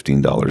them be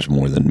 $15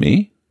 more than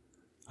me.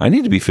 I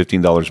need to be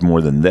 $15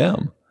 more than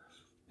them.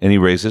 And he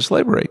raised his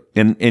labor rate.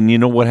 And you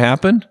know what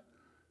happened?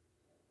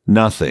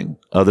 Nothing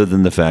other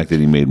than the fact that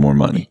he made more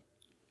money.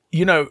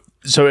 You know,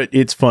 so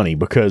it's funny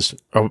because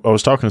I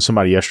was talking to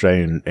somebody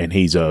yesterday, and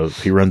he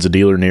runs a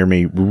dealer near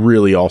me.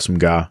 Really awesome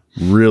guy,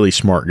 really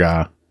smart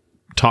guy,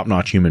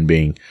 top-notch human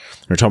being.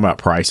 They're talking about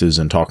prices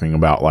and talking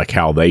about like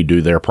how they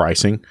do their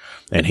pricing.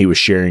 And he was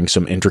sharing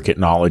some intricate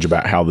knowledge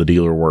about how the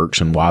dealer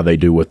works and why they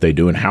do what they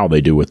do and how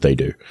they do what they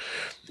do.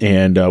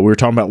 And we were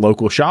talking about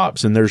local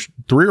shops, and there's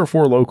 3 or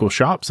 4 local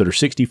shops that are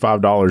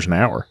 $65 an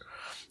hour.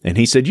 And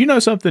he said, you know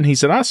something? He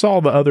said, I saw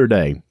the other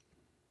day.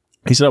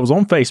 He said, I was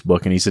on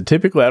Facebook, and he said,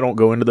 typically I don't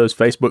go into those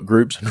Facebook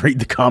groups and read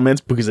the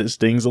comments because it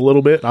stings a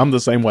little bit. I'm the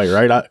same way,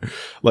 right?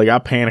 I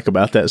panic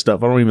about that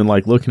stuff. I don't even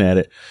like looking at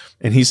it.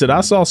 And he said,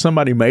 I saw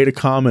somebody made a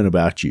comment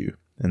about you,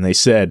 and they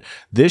said,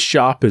 this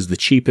shop is the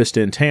cheapest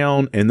in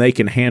town, and they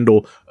can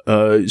handle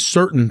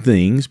certain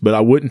things, but I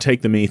wouldn't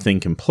take them anything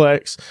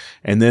complex.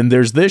 And then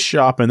there's this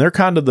shop, and they're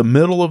kind of the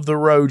middle of the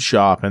road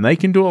shop, and they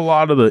can do a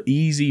lot of the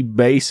easy,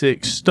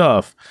 basic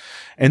stuff.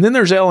 And then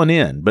there's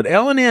L&N, but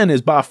L&N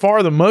is by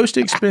far the most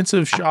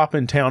expensive shop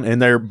in town,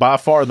 and they're by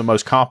far the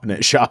most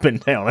competent shop in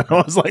town. And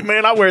I was like,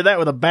 man, I wear that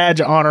with a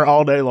badge of honor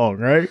all day long,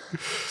 right?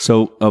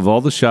 So of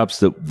all the shops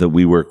that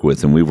we work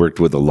with, and we worked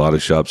with a lot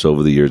of shops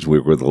over the years, we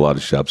work with a lot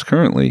of shops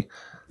currently.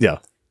 Yeah.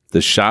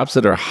 The shops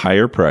that are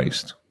higher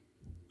priced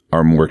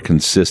are more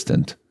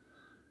consistent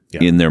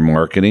in their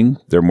marketing.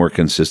 They're more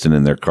consistent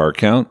in their car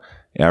count,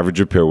 average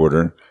repair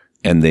order,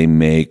 and they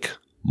make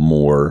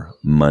more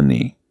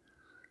money.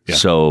 Yeah.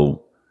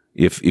 So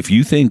if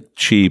you think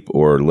cheap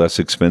or less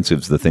expensive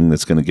is the thing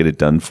that's going to get it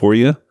done for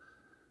you,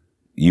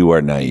 you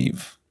are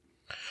naive.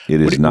 It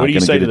is not going to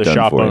get it done for you. What do you say to the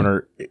shop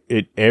owner?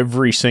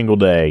 Every single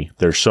day,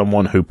 there's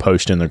someone who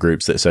posts in the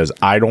groups that says,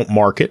 I don't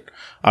market.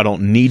 I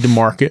don't need to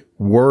market.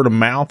 Word of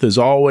mouth has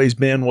always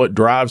been what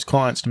drives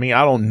clients to me.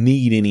 I don't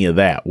need any of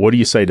that. What do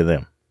you say to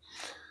them?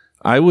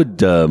 I would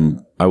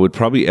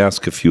probably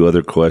ask a few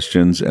other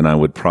questions, and I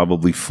would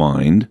probably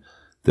find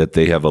that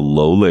they have a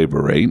low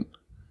labor rate.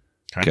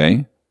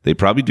 Okay. They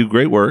probably do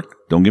great work.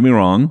 Don't get me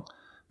wrong,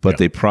 but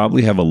they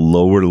probably have a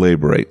lower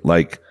labor rate.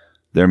 Like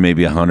they're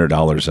maybe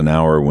 $100 an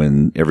hour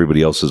when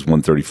everybody else is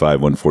 $135,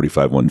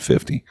 $145,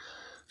 $150.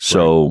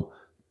 So,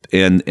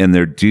 and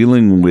they're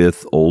dealing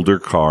with older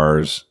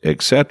cars,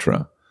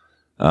 etc.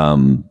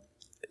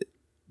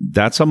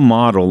 That's a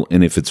model,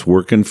 and if it's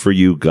working for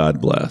you, God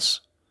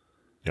bless.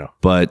 Yeah.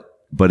 But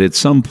at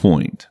some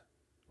point,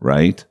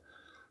 right?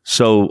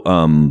 So,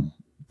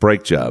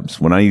 brake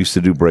jobs. When I used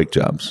to do brake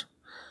jobs,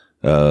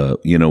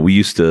 we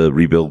used to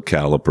rebuild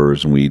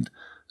calipers, and we'd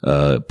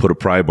put a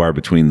pry bar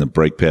between the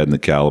brake pad and the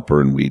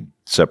caliper, and we'd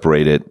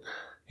separate it,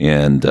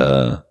 and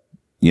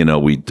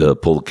we'd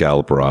pull the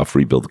caliper off,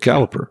 rebuild the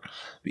caliper.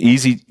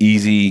 Easy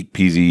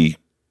peasy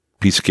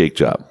piece of cake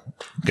job.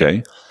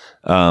 Okay.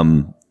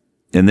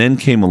 And then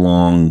came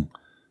along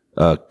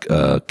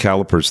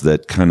calipers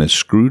that kind of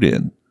screwed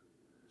in.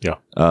 Yeah.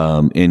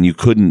 And you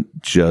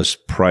couldn't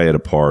just pry it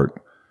apart.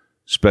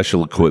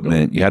 Special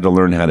equipment. You had to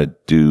learn how to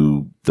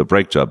do the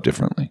brake job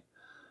differently.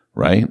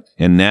 Right.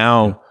 And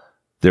now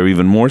they're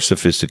even more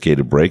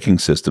sophisticated braking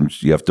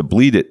systems. You have to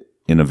bleed it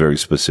in a very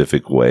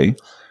specific way,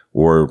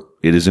 or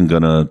it isn't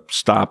going to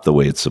stop the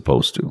way it's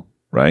supposed to.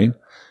 Right.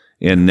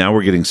 And now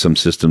we're getting some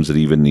systems that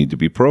even need to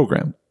be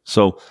programmed.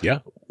 So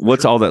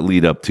what's all that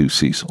lead up to,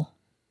 Cecil?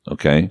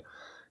 Okay.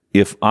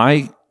 If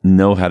I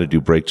know how to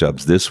do brake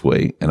jobs this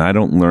way, and I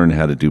don't learn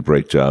how to do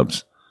brake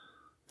jobs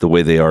the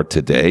way they are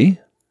today,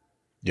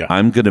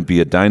 I'm going to be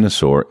a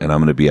dinosaur, and I'm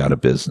going to be out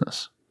of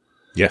business.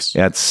 Yes.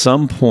 At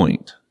some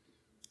point,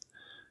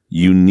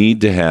 you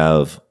need to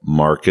have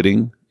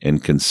marketing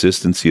and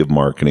consistency of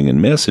marketing and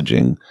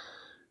messaging,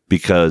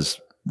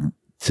 because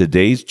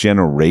today's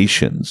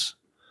generations,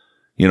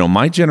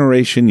 my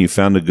generation, you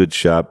found a good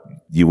shop,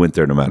 you went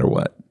there no matter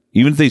what.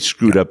 Even if they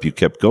screwed up, you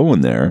kept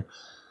going there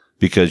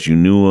because you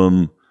knew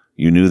them,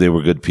 you knew they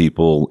were good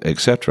people,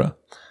 etc.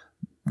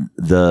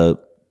 The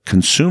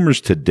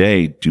consumers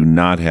today do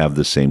not have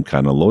the same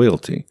kind of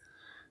loyalty.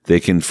 They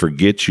can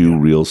forget you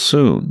real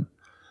soon.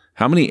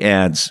 How many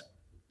ads?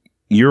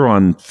 You're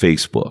on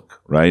Facebook,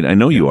 right? I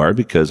know you are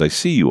because I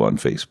see you on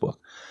Facebook.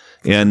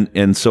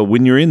 And so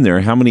when you're in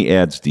there, how many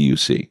ads do you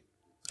see?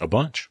 A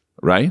bunch.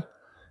 Right?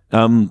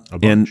 A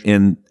bunch.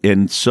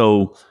 And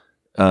so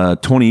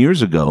 20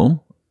 years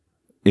ago,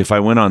 if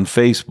I went on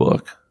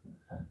Facebook,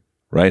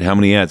 right, how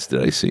many ads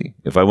did I see?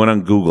 If I went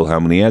on Google, how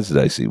many ads did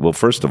I see? Well,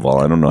 first of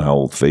all, I don't know how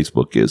old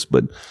Facebook is,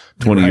 but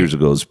 20 years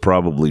ago is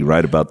probably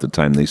right about the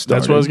time they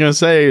started. That's what I was going to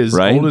say. As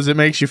old as it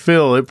makes you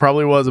feel, it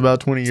probably was about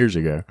 20 years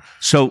ago.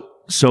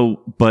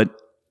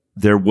 But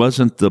there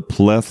wasn't the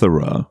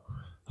plethora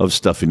of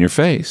stuff in your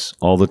face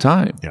all the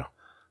time. Yeah.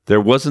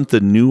 There wasn't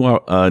the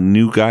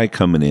new guy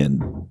coming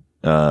in.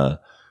 I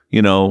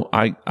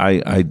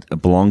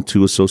belong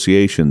to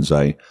associations.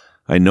 I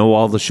know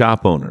all the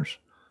shop owners.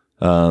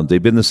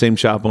 They've been the same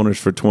shop owners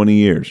for 20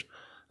 years.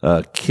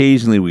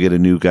 Occasionally we get a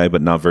new guy,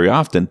 but not very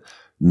often.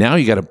 Now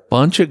you got a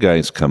bunch of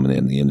guys coming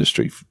in the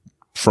industry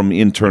from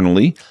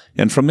internally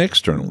and from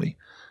externally.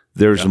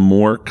 There's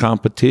more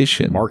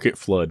competition. Market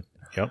flood.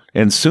 Yep.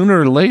 And sooner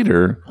or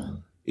later,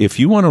 if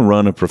you want to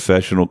run a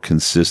professional,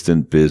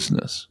 consistent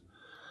business,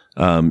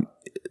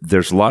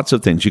 there's lots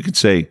of things you could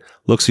say.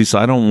 Look, Cecil,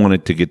 I don't want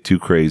it to get too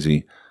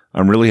crazy.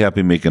 I'm really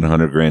happy making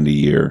 $100,000 a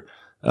year.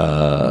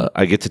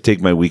 I get to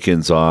take my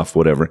weekends off,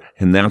 whatever,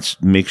 and that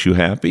makes you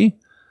happy.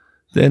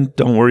 Then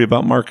don't worry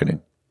about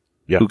marketing.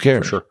 Yeah, who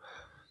cares? For sure.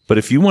 But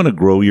if you want to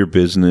grow your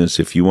business,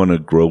 if you want to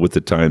grow with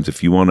the times,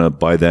 if you want to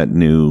buy that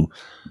new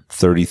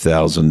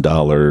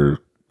 $30,000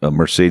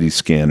 Mercedes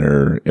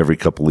scanner every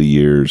couple of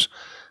years,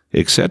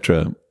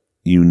 etc.,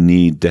 you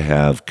need to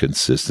have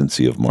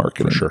consistency of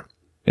marketing. For sure.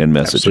 And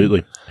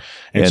messaging.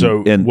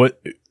 Absolutely. And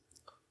what?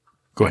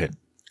 Go ahead.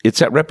 It's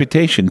that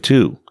reputation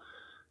too.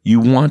 You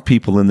want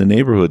people in the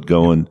neighborhood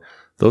going,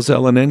 those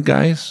L&N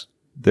guys,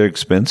 they're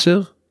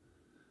expensive,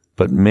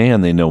 but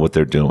man, they know what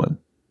they're doing.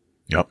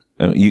 Yep.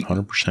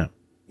 100%.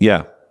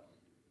 Yeah.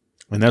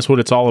 And that's what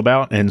it's all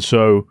about. And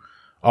so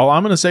all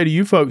I'm going to say to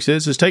you folks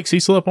is take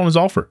Cecil up on his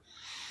offer.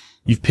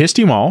 You've pissed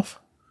him off.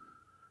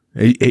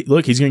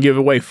 Look, he's going to give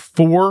away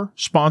 4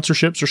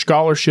 sponsorships or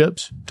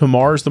scholarships to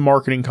Mars, the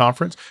marketing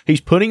conference.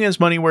 He's putting his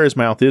money where his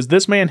mouth is.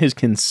 This man has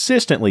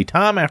consistently,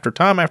 time after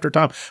time after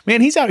time, man,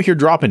 he's out here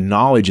dropping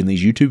knowledge in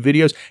these YouTube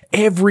videos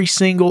every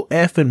single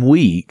effing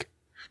week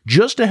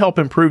just to help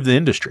improve the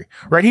industry,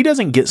 right? He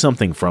doesn't get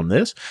something from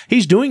this.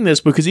 He's doing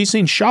this because he's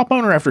seen shop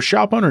owner after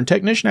shop owner and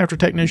technician after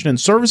technician and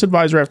service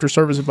advisor after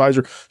service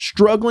advisor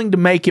struggling to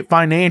make it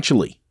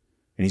financially.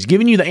 And he's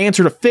giving you the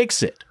answer to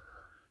fix it.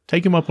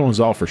 Take him up on his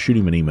offer. Shoot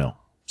him an email.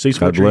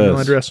 Cecil, what's your email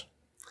address?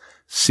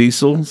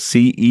 Cecil,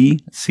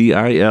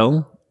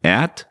 C-E-C-I-L,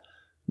 at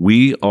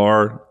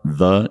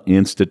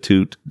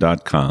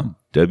wearetheinstitute.com.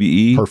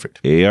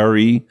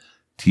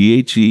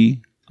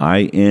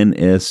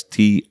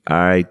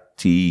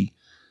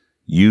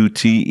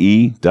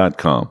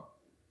 WeareTheInstitute.com.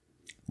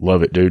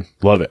 Love it, dude.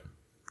 Love it.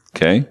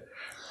 Okay.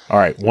 All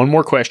right. One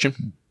more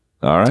question.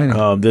 All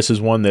right. This is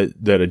one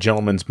that a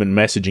gentleman's been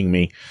messaging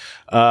me.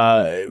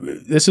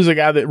 This is a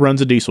guy that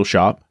runs a diesel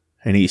shop,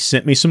 and he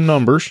sent me some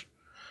numbers.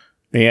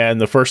 And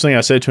the first thing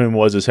I said to him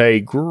was, hey,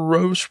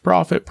 gross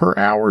profit per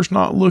hour is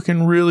not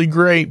looking really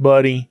great,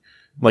 buddy.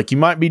 Like, you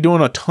might be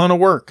doing a ton of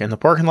work, and the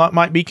parking lot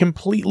might be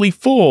completely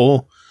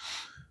full,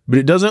 but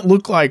it doesn't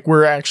look like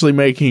we're actually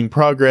making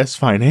progress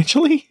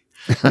financially.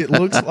 It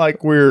looks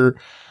like we're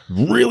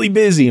really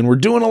busy, and we're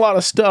doing a lot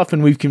of stuff,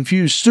 and we've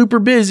confused super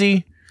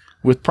busy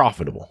with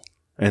profitable.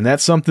 And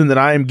that's something that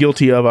I am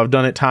guilty of. I've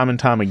done it time and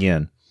time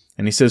again.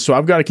 And he says, so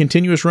I've got a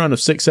continuous run of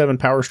 6-7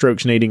 power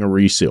strokes needing a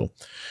reseal.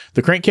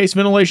 The crankcase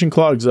ventilation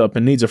clogs up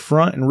and needs a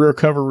front and rear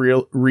cover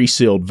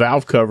resealed,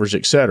 valve covers,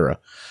 etc.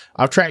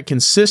 I've tracked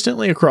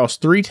consistently across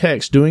 3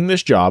 techs doing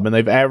this job, and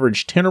they've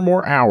averaged 10 or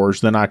more hours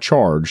than I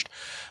charged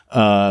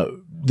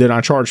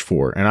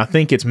for. And I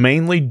think it's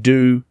mainly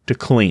due to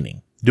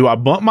cleaning. Do I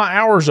bump my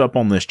hours up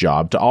on this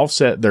job to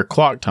offset their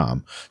clock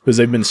time? Because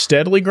they've been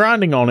steadily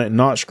grinding on it and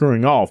not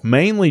screwing off,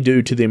 mainly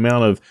due to the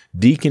amount of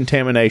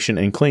decontamination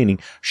and cleaning.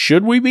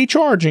 Should we be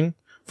charging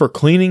for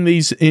cleaning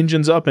these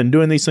engines up and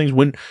doing these things?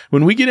 When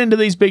we get into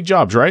these big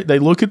jobs, right? They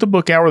look at the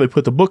book hour, they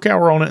put the book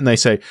hour on it, and they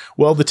say,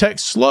 well, the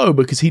tech's slow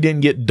because he didn't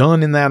get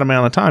done in that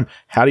amount of time.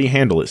 How do you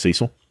handle it,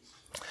 Cecil?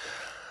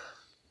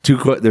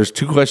 There's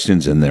 2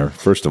 questions in there.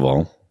 First of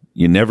all,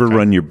 you never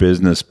run your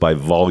business by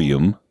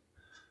volume.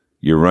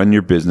 You run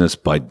your business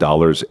by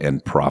dollars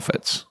and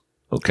profits.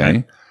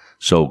 Okay?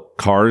 So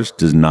cars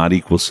does not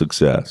equal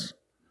success.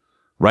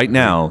 Right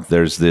now,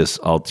 there's this,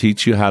 I'll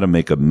teach you how to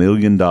make $1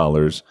 million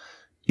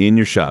in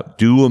your shop.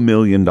 Do $1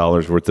 million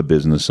worth of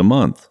business a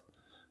month.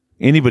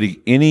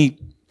 Any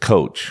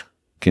coach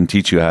can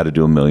teach you how to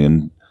do $1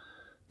 million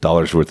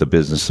worth of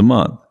business a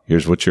month.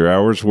 Here's what your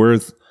hour's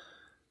worth.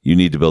 You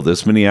need to build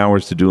this many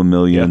hours to do $1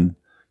 million. Yep.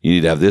 You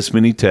need to have this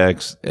many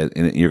techs,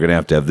 and you're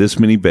going to have this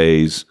many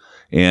bays.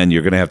 And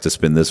you're going to have to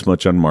spend this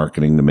much on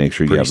marketing to make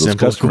sure you have those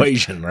customers. Pretty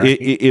simple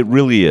equation, right? It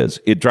really is.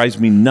 It drives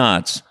me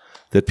nuts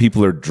that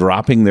people are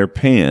dropping their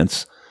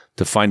pants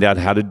to find out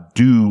how to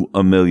do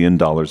 $1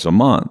 million a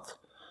month.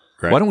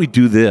 Right. Why don't we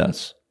do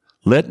this?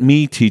 Let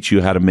me teach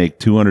you how to make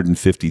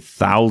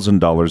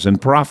 $250,000 in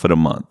profit a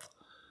month.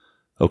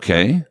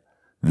 Okay?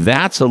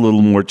 That's a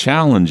little more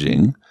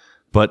challenging,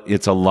 but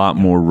it's a lot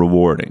more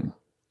rewarding.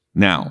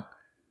 Now,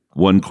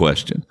 one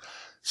question.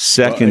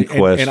 Second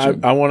question.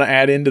 And I want to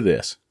add into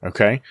this,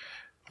 okay?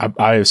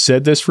 I have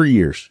said this for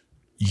years.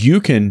 You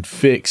can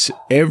fix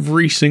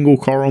every single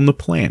car on the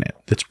planet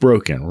that's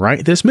broken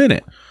right this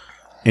minute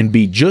and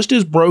be just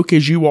as broke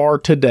as you are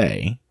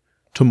today,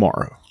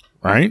 tomorrow,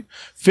 right?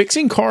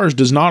 Fixing cars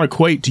does not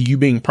equate to you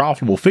being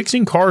profitable.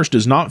 Fixing cars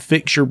does not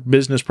fix your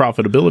business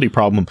profitability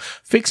problem.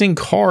 Fixing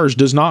cars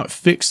does not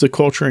fix the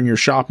culture in your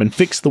shop and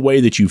fix the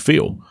way that you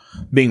feel.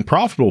 Being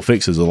profitable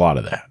fixes a lot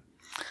of that.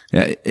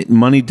 Yeah,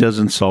 money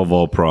doesn't solve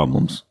all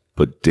problems,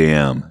 but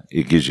damn,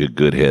 it gives you a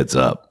good heads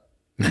up.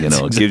 You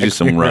know, it gives you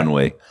some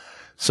runway.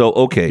 So,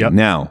 okay,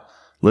 now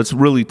let's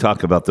really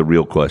talk about the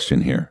real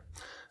question here.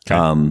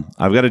 Okay.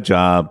 I've got a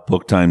job.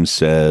 Book time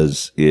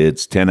says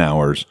it's 10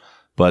 hours,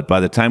 but by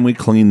the time we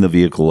clean the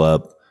vehicle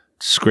up,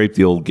 scrape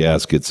the old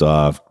gaskets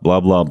off, blah,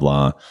 blah,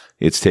 blah,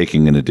 it's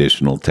taking an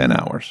additional 10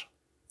 hours.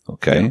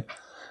 Okay.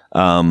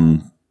 Yeah.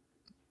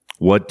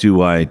 What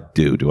do I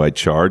do? Do I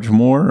charge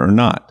more or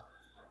not?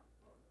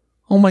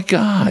 Oh my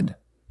God,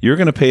 you're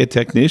going to pay a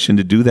technician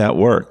to do that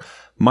work.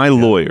 My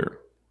lawyer,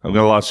 I've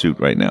got a lawsuit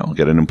right now. I've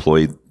got an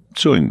employee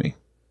suing me,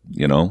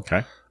 you know.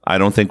 Okay. I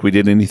don't think we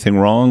did anything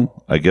wrong.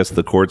 I guess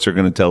the courts are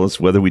going to tell us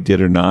whether we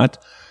did or not.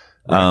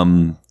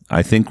 Right.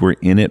 I think we're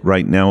in it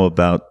right now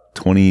about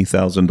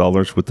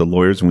 $20,000 with the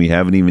lawyers, and we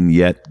haven't even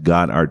yet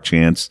got our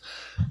chance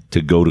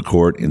to go to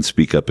court and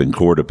speak up in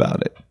court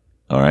about it.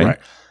 All right.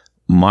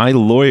 My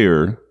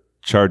lawyer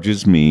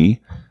charges me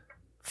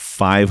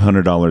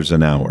 $500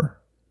 an hour.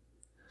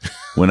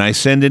 When I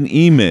send an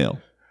email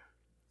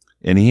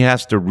and he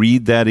has to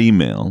read that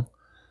email,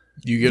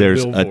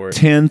 there's a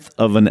 10th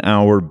of an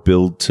hour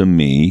billed to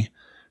me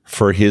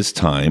for his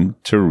time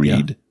to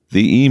read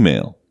the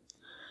email.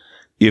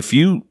 If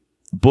you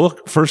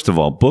book, first of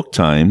all, book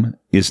time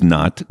is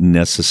not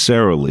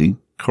necessarily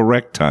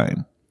correct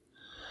time.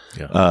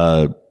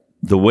 Yeah.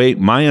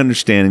 My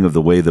understanding of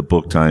the way the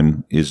book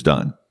time is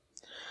done,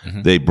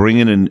 they bring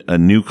in a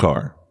new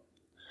car.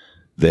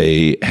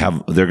 They're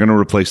going to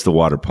replace the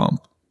water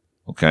pump.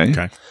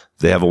 Okay.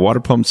 They have a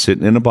water pump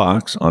sitting in a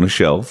box on a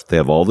shelf. They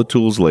have all the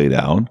tools laid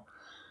out.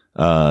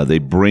 They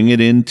bring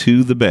it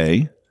into the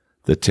bay.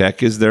 The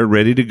tech is there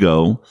ready to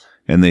go,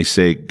 and they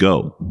say,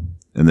 go.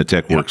 And the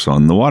tech works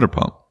on the water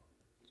pump.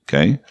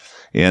 Okay.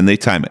 And they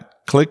time it.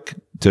 Click.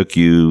 Took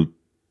you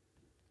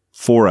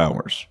 4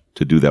 hours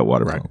to do that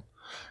water pump.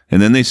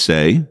 And then they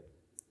say,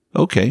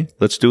 okay,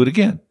 let's do it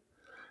again.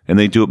 And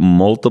they do it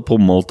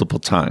multiple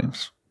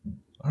times.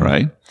 All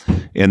right.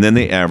 And then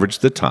they average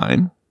the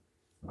time.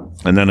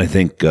 And then I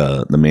think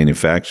the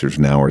manufacturers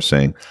now are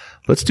saying,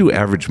 let's do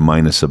average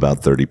minus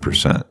about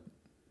 30%.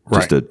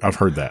 Right. I've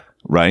heard that.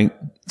 Right.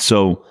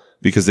 So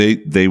because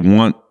they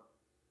want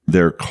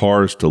their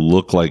cars to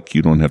look like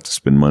you don't have to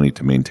spend money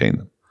to maintain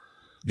them.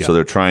 Yeah. So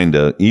they're trying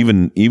to,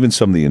 even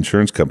some of the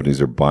insurance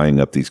companies are buying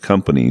up these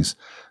companies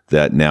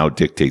that now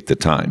dictate the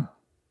time.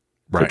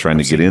 Right. They're trying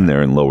to get in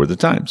there and lower the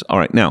times. All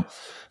right. Now,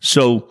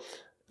 so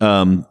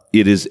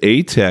it is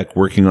a tech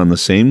working on the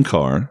same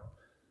car.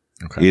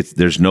 Okay.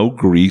 There's no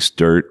grease,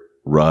 dirt,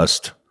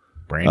 rust.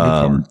 Brand new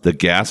car. The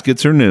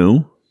gaskets are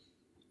new.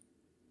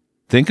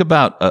 Think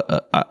about,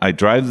 I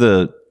drive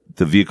the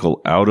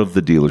vehicle out of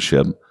the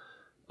dealership.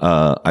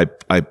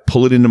 I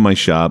pull it into my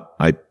shop.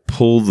 I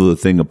pull the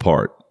thing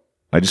apart.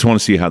 I just want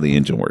to see how the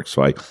engine works.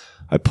 So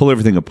I pull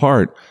everything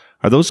apart.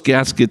 Are those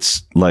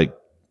gaskets like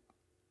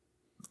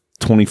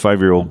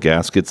 25-year-old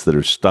gaskets that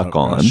are stuck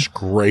on?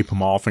 Scrape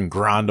them off and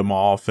grind them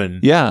off,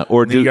 and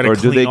or do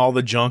they all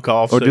the junk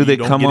off, or do they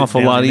come off a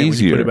lot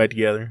easier? Put it back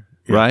together,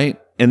 right?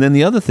 And then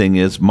the other thing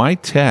is, my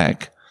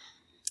tech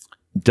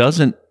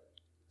doesn't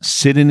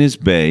sit in his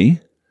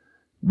bay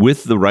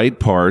with the right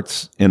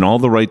parts and all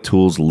the right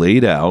tools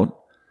laid out,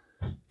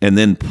 and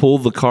then pull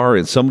the car,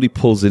 and somebody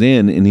pulls it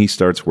in, and he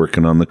starts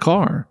working on the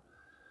car.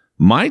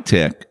 My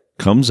tech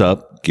comes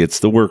up, gets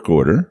the work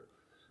order,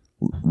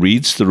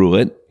 reads through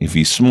it, if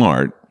he's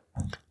smart,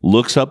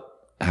 looks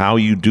up how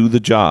you do the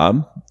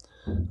job,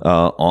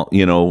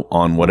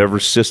 on whatever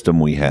system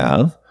we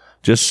have,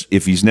 just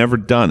if he's never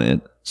done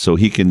it, so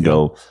he can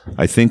go,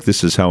 I think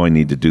this is how I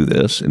need to do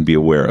this, and be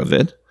aware of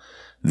it.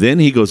 Then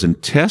he goes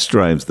and test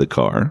drives the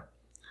car.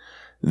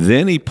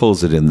 Then he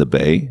pulls it in the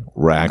bay,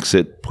 racks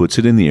it, puts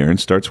it in the air, and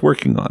starts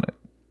working on it.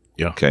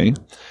 Yeah. Okay.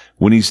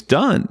 When he's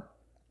done,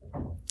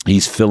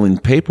 he's filling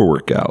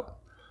paperwork out.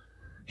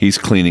 He's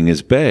cleaning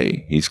his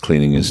bay. He's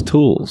cleaning his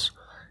tools.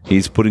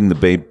 He's putting the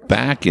bay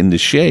back into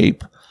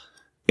shape.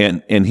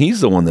 And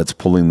he's the one that's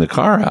pulling the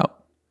car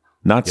out,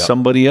 not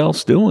somebody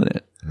else doing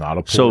it. Not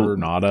a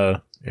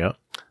porter,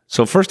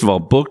 So first of all,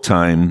 book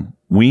time,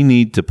 we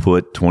need to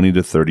put 20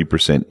 to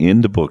 30%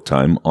 into book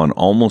time on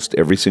almost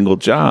every single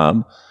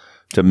job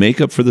to make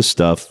up for the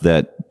stuff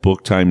that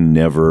book time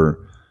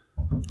never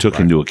took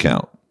into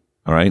account.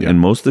 All right. Yeah. And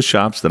most of the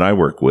shops that I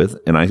work with,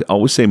 and I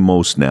always say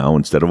most now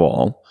instead of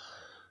all,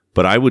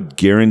 but I would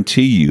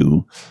guarantee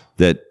you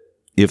that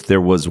if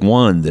there was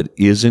one that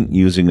isn't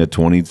using a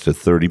 20 to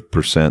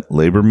 30%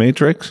 labor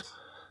matrix,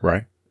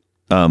 right,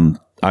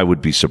 I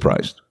would be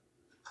surprised.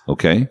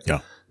 Okay. Yeah.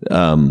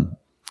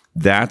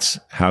 That's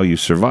how you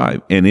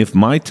survive. And if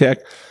my tech,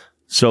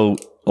 so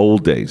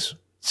old days,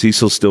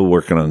 Cecil's still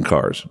working on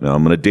cars. Now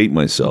I'm going to date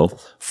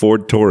myself.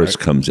 Ford Taurus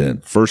comes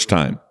in first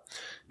time,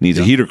 needs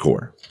a heater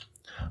core.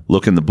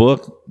 Look in the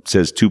book, it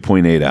says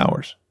 2.8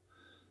 hours.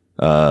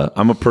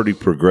 I'm a pretty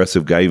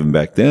progressive guy even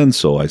back then,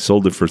 so I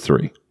sold it for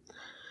 3.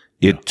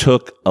 It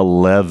took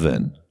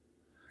 11.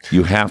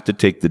 You have to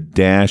take the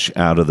dash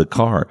out of the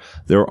car.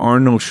 There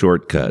are no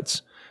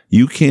shortcuts.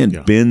 You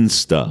can't bend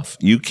stuff.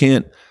 You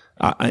can't,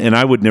 and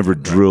I would never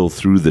drill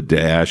through the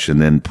dash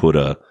and then put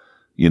a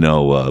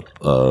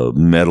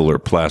metal or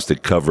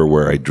plastic cover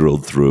where I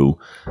drilled through.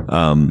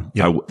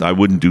 I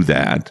wouldn't do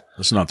that.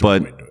 That's not the way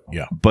to do it.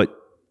 Yeah. But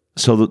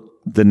so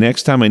the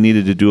next time I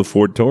needed to do a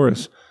Ford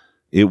Taurus,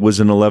 it was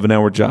an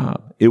 11-hour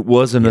job. It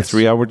wasn't a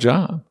 3-hour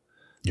job.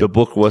 Yep. The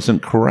book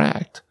wasn't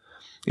correct.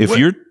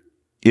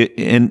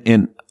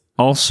 And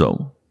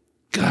also,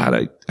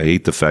 God, I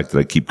hate the fact that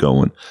I keep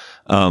going.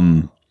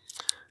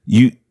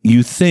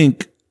 You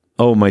think,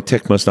 oh, my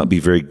tech must not be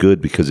very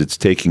good because it's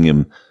taking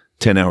him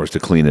 10 hours to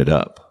clean it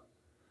up.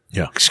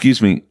 Yeah.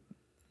 Excuse me,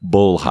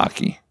 bull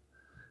hockey.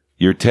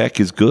 Your tech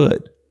is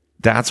good.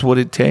 That's what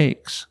it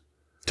takes.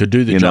 To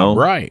do the job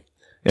right.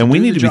 And we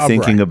need to be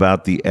thinking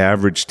about the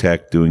average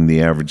tech doing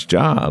the average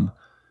job,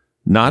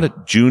 not a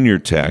junior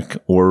tech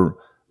or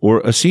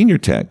a senior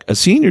tech. A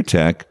senior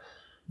tech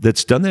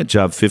that's done that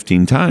job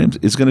 15 times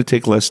is going to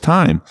take less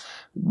time.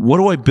 What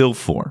do I bill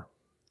for?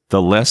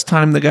 The less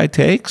time the guy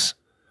takes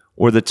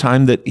or the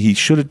time that he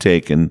should have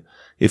taken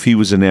if he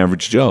was an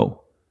average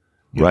Joe,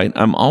 right?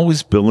 I'm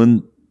always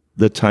billing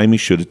the time he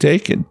should have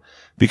taken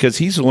because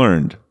he's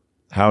learned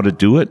how to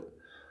do it,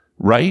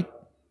 right?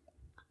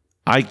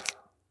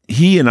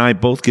 He and I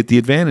both get the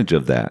advantage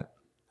of that.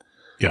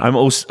 Yeah. I'm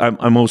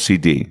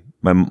OCD.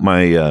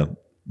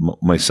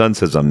 My son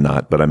says I'm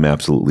not, but I'm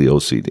absolutely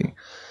OCD.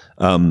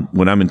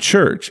 When I'm in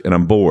church and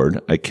I'm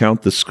bored, I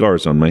count the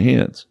scars on my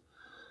hands.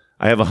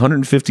 I have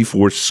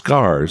 154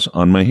 scars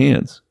on my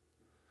hands.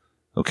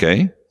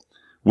 Okay?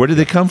 Where did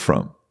they come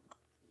from?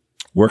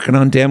 Working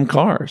on damn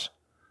cars.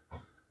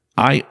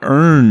 I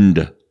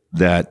earned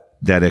that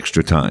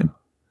extra time.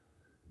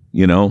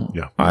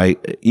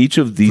 Each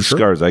of these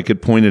scars, I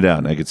could point it out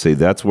and I could say,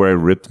 that's where I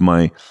ripped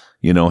my,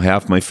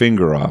 half my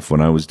finger off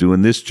when I was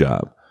doing this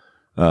job.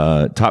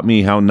 Taught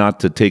me how not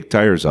to take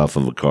tires off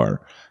of a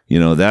car.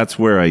 That's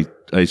where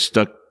I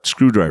stuck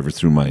screwdriver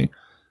through my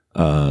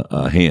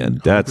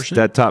hand.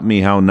 That taught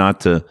me how not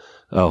to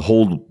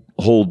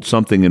hold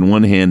something in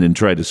one hand and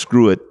try to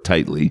screw it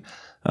tightly.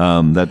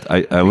 That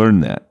I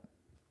learned that.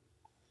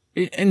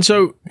 And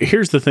so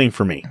here's the thing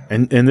for me,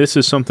 and this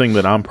is something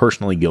that I'm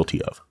personally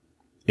guilty of,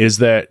 is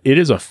that it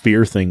is a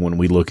fear thing when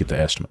we look at the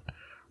estimate,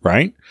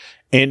 right?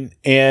 And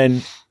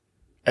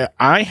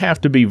I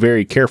have to be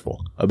very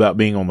careful about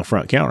being on the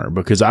front counter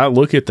because I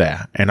look at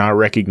that and I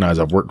recognize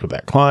I've worked with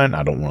that client.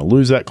 I don't want to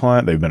lose that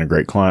client. They've been a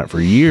great client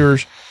for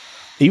years.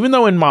 Even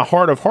though in my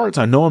heart of hearts,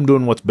 I know I'm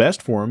doing what's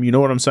best for them. You know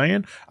what I'm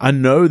saying? I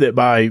know that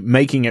by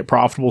making it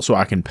profitable so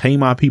I can pay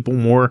my people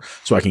more,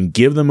 so I can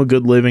give them a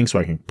good living, so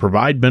I can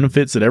provide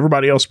benefits that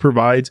everybody else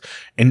provides.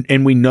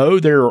 And we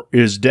know there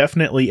is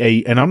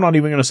definitely and I'm not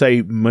even going to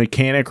say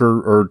mechanic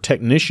or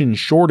technician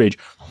shortage.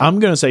 I'm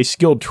going to say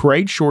skilled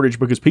trade shortage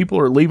because people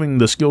are leaving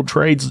the skilled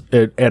trades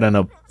at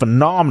a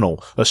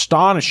phenomenal,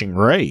 astonishing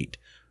rate,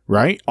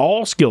 right?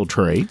 All skilled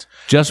trades.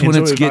 Just when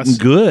it's getting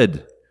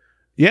good.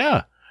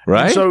 Yeah.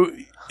 Right. And so,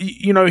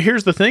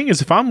 here's the thing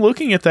is if I'm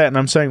looking at that and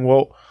I'm saying,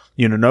 well,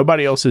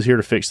 nobody else is here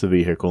to fix the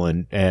vehicle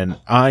and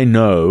I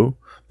know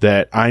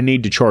that I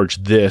need to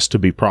charge this to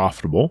be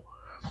profitable,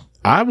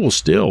 I will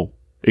still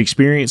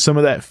experience some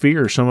of that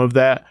fear, some of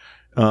that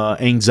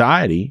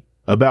anxiety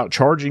about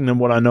charging them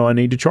what I know I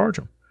need to charge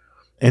them.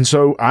 And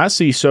so I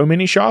see so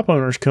many shop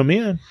owners come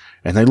in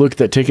and they look at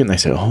that ticket and they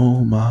say,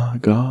 oh my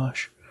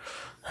gosh,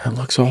 that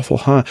looks awful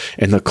high.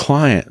 And the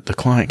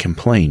client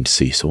complained,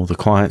 Cecil. The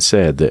client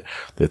said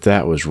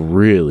that was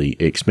really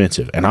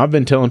expensive. And I've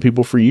been telling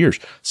people for years,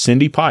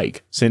 Cindy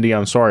Pike, Cindy,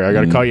 I'm sorry, I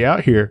got to call you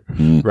out here,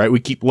 right? We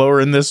keep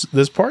lowering this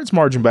parts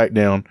margin back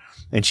down.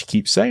 And she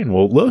keeps saying,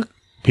 well, look,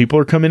 people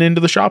are coming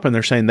into the shop and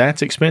they're saying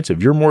that's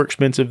expensive. You're more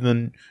expensive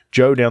than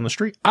Joe down the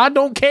street. I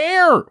don't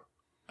care.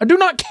 I do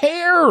not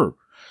care.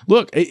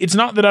 Look, it's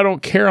not that I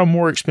don't care I'm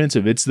more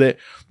expensive. It's that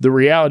the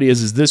reality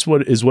is this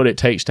what it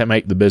takes to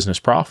make the business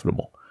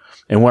profitable.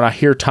 And what I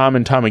hear time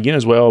and time again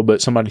as well,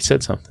 but somebody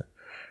said something.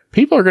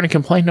 People are going to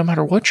complain no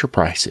matter what your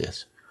price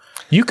is.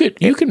 You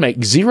could make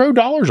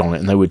 $0 on it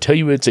and they would tell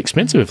you it's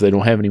expensive if they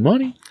don't have any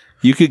money.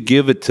 You could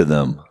give it to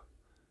them.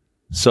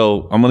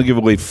 So I'm going to give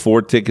away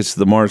 4 tickets to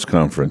the Mars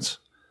conference.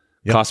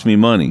 Yep. Cost me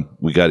money.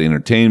 We got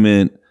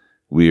entertainment.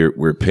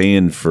 We're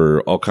paying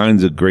for all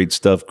kinds of great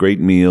stuff, great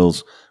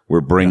meals.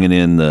 We're bringing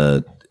in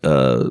the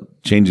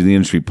Changing the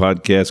Industry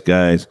podcast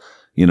guys,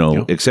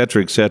 et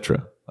cetera, et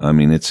cetera. I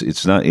mean, it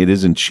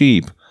isn't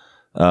cheap.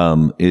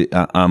 I'm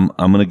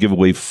going to give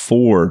away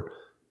 4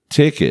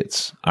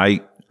 tickets.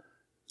 I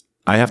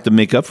have to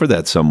make up for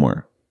that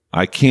somewhere.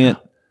 I can't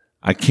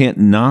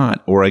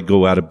not, or I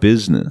go out of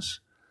business.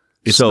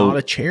 It's not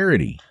a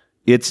charity.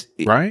 It's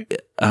right.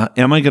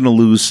 Am I going to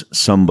lose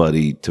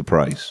somebody to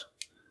price?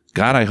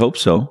 God, I hope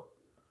so.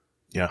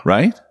 Yeah.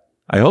 Right.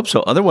 I hope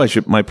so. Otherwise,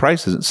 my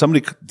price isn't.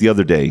 Somebody the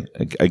other day,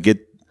 I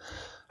get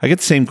the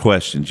same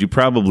questions. You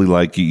probably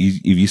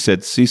you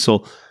said,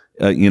 Cecil,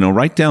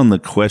 write down the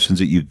questions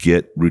that you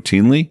get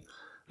routinely.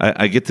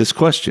 I get this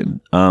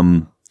question.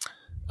 I'm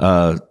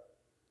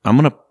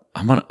gonna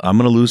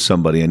lose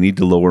somebody. I need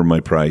to lower my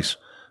price.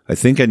 I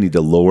think I need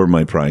to lower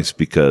my price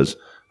because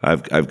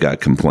I've got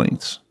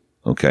complaints.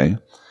 Okay.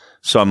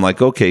 So I'm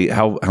like, okay,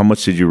 how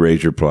much did you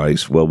raise your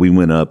price? Well, we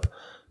went up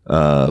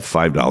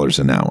 $5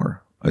 an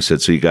hour. I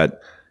said, so you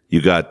got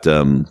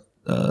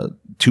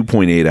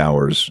 2.8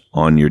 hours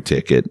on your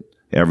ticket,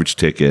 average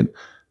ticket.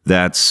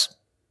 That's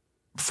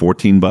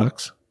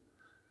 $14.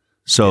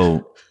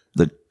 So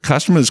the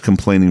customer that's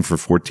complaining for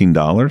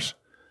 $14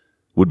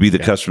 would be the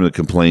customer that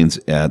complains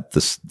at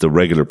the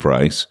regular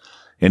price.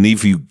 And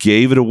if you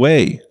gave it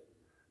away,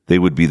 they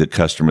would be the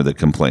customer that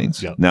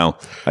complains. Yep. Now,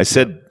 I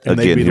said,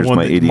 again, here's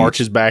my ADHD.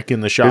 Marches back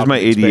in the shop. Here's my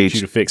ADHD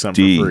you to fix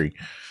something for free.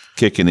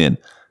 Kicking in.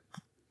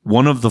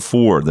 One of the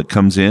 4 that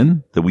comes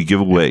in that we give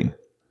away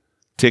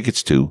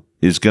tickets to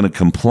is going to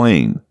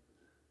complain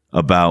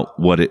about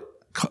what it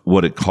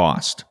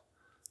cost.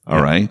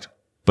 All right.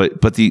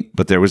 But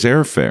there was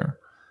airfare,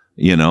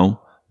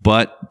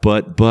 but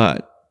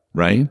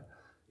right.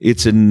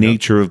 It's a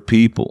nature of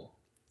people.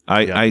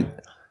 I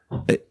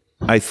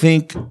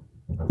think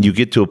you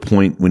get to a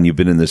point when you've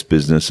been in this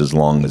business as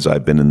long as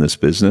I've been in this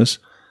business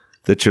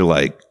that you're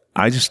like,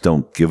 I just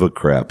don't give a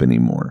crap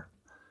anymore.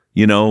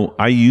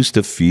 I used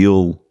to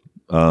feel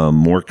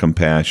more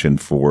compassion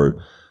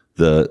for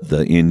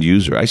the end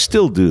user. I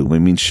still do. I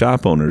mean,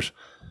 shop owners,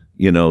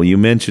 you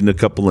mentioned a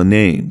couple of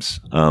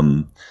names.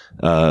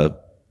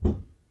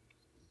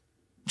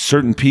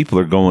 Certain people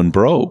are going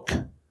broke.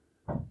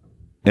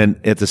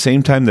 And at the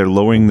same time, they're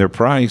lowering their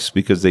price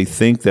because they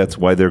think that's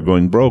why they're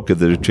going broke,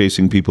 and they're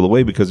chasing people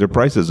away because their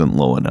price isn't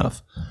low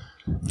enough.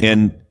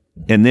 And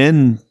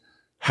then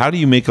how do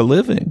you make a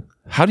living?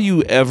 How do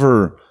you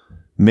ever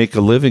make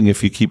a living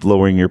if you keep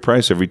lowering your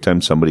price every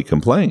time somebody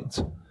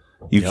complains?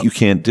 You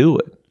can't do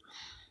it.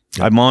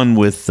 Yep. I'm on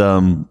with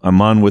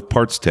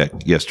Parts Tech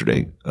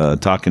yesterday,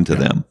 talking to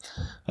them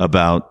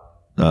about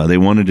they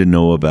wanted to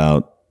know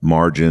about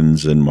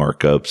margins and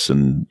markups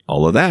and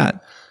all of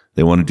that.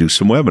 They want to do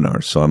some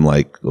webinars. So I'm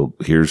like, well,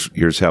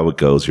 here's how it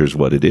goes. Here's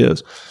what it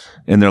is.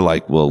 And they're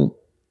like, well,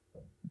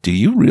 do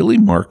you really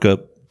mark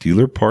up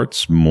dealer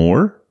parts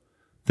more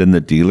than the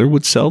dealer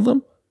would sell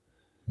them?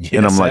 Yes,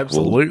 and I'm like,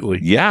 absolutely. Well,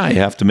 yeah, I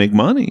have to make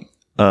money.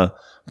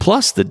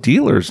 Plus, the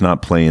dealer's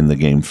not playing the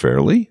game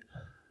fairly.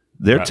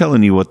 They're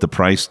telling you what the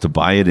price to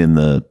buy it in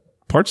the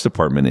parts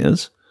department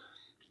is.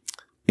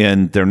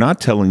 And they're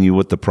not telling you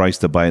what the price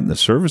to buy it in the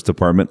service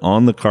department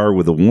on the car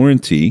with a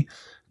warranty,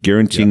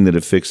 guaranteeing that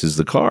it fixes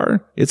the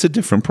car. It's a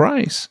different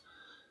price.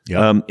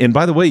 Yep. And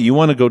by the way, you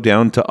want to go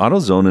down to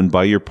AutoZone and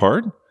buy your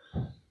part?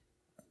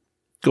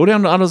 Go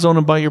down to AutoZone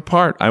and buy your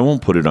part. I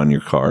won't put it on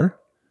your car.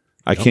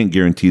 I can't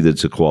guarantee that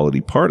it's a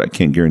quality part. I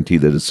can't guarantee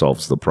that it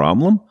solves the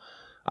problem.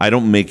 I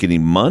don't make any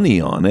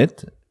money on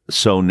it.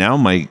 So now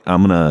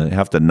I'm going to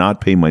have to not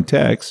pay my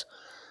tax.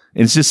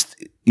 And it's just,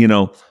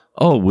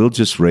 we'll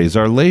just raise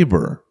our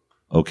labor.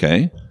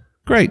 Okay,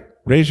 great.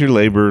 Raise your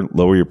labor,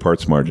 lower your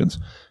parts margins.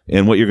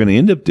 And what you're going to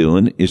end up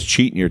doing is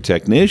cheating your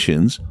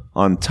technicians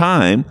on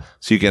time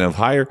so you can have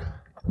higher.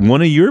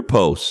 One of your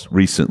posts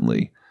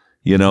recently,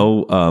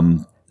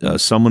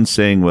 someone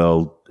saying,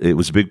 well, it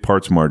was a big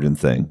parts margin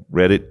thing.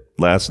 Read it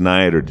last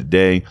night or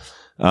today.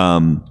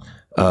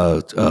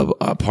 Parts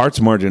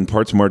margin.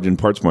 I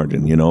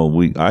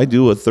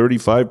do a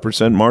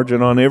 35%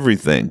 margin on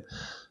everything.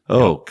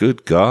 Oh,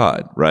 good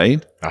God,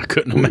 right? I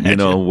couldn't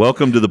imagine.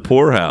 Welcome to the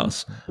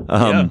poorhouse.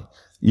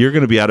 You're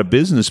going to be out of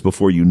business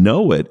before you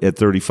know it at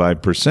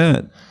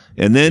 35%.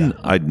 And then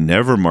I'd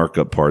never mark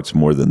up parts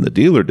more than the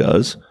dealer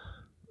does.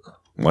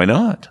 Why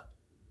not?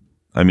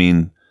 I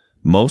mean,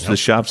 most of the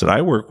shops that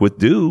I work with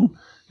do.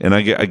 And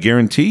I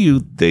guarantee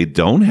you they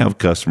don't have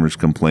customers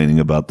complaining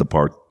about the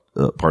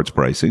parts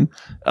pricing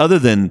other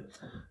than,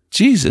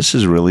 geez, this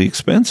is really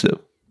expensive.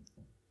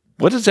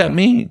 What does that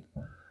mean?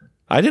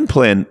 I didn't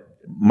plan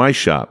my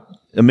shop.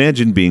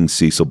 Imagine being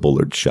Cecil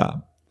Bullard's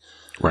shop.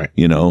 Right.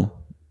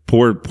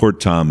 Poor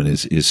Tom and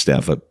his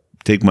staff. I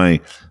take my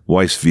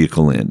wife's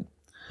vehicle in.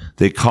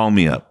 They call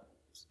me up,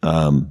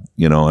 and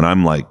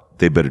I'm like,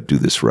 they better do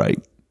this right.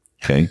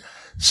 Okay.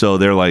 So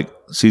they're like,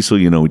 Cecil,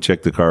 we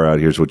checked the car out.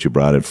 Here's what you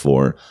brought it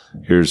for.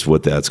 Here's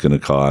what that's going to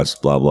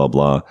cost, blah, blah,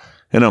 blah.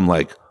 And I'm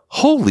like,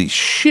 holy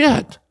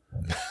shit,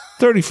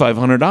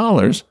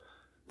 $3,500.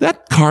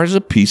 That car's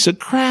a piece of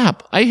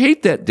crap. I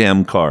hate that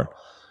damn car.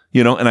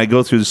 And I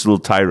go through this little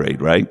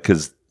tirade, right?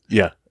 Because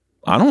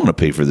I don't want to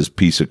pay for this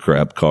piece of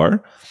crap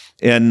car.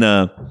 And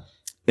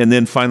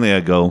then finally I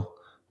go,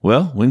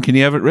 well, when can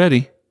you have it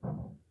ready?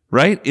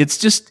 Right?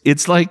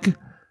 It's like,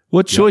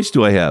 what choice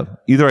do I have?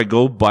 Either I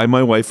go buy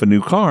my wife a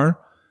new car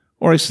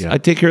or I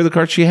take care of the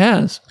car she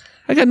has.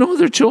 I got no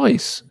other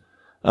choice.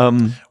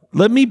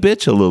 Let me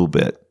bitch a little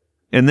bit.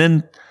 And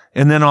then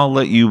I'll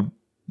let you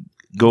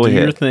go ahead.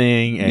 Do your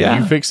thing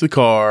and you fix the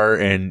car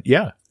and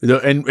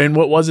And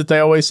what was it they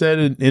always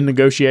said in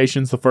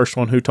negotiations? The first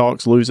one who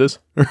talks loses.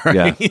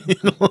 Right?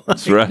 Yeah,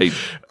 that's right.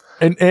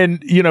 And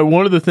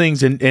one of the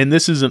things, and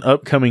this is an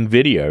upcoming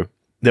video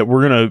that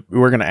we're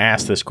gonna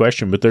ask this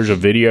question, but there's a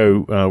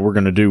video we're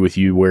gonna do with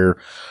you where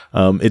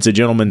it's a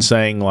gentleman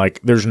saying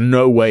like, there's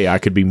no way I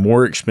could be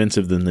more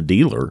expensive than the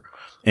dealer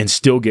and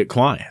still get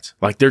clients.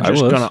 Like they're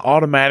just gonna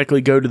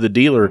automatically go to the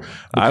dealer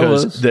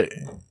because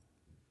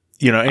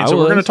and so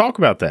we're gonna talk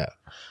about that.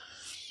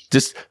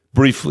 Just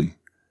briefly.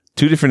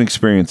 2 different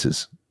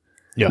experiences.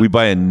 Yeah. We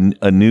buy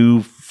a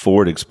new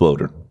Ford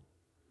Exploder.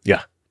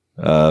 Yeah.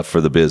 For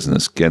the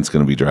business. Kent's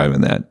going to be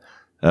driving that.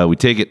 We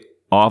take it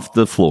off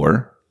the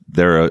floor.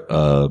 They're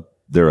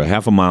a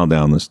half a mile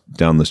down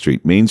the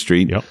street, Main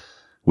Street. Yep.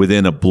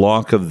 Within a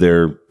block of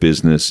their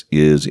business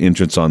is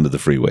entrance onto the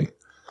freeway.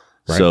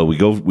 Right. So we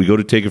go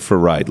to take it for a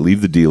ride,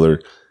 leave the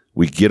dealer.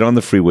 We get on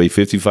the freeway,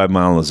 55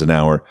 miles an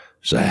hour.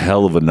 There's a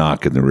hell of a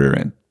knock in the rear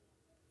end.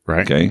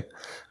 Right. Okay.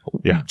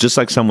 Yeah. Just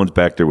like someone's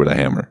back there with a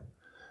hammer.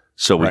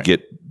 So we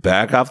get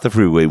back off the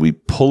freeway, we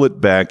pull it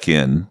back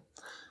in,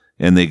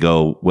 and they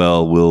go,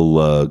 well,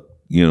 we'll,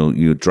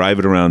 you drive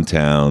it around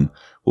town.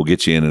 We'll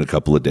get you in a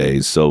couple of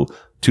days. So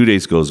 2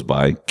 days goes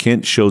by.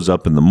 Kent shows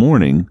up in the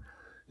morning,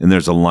 and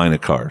there's a line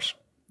of cars.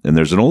 And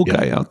there's an old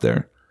guy out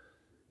there.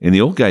 And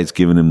the old guy's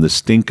giving him the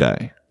stink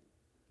eye.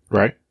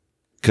 Right.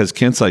 Because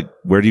Kent's like,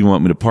 where do you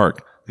want me to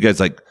park? The guy's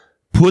like,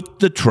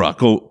 put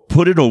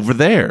it over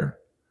there.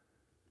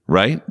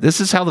 Right? This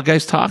is how the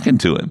guy's talking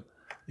to him.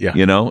 Yeah.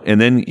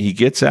 And then he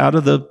gets out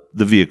of the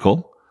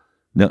vehicle.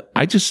 Now,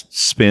 I just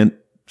spent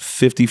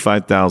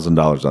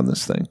 $55,000 on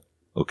this thing.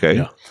 Okay.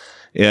 Yeah.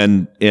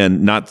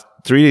 And not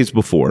 3 days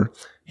before,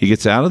 he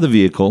gets out of the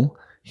vehicle.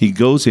 He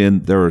goes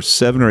in. There are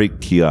 7 or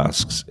 8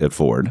 kiosks at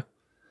Ford.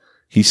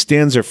 He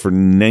stands there for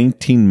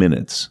 19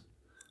 minutes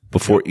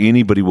before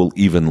anybody will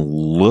even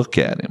look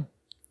at him.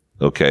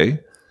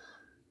 Okay.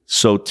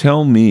 So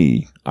tell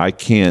me I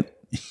can't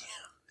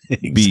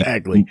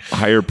exactly be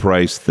higher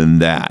priced than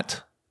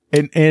that.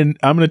 And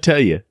I'm going to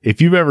tell you,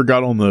 if you've ever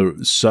got on the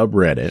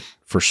subreddit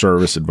for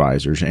service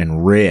advisors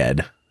and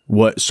read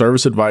what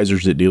service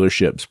advisors at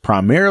dealerships,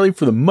 primarily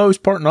for the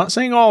most part, not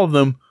saying all of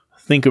them,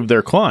 think of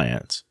their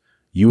clients,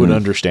 you would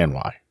understand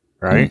why,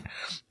 right?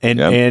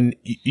 And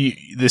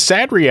the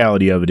sad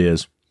reality of it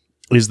is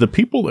the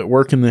people that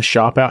work in this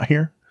shop out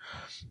here,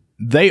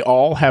 they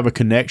all have a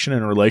connection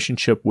and a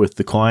relationship with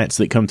the clients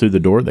that come through the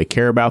door. They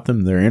care about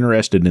them. They're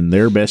interested in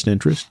their best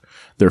interest.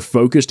 They're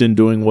focused in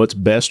doing what's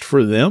best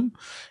for them.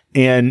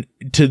 And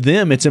to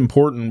them, it's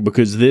important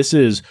because this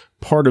is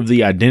part of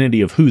the identity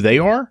of who they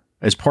are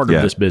as part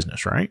of this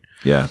business, right?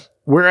 Yeah.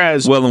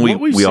 Whereas, well, and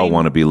we all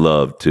want to be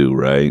loved too,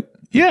 right?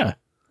 Yeah.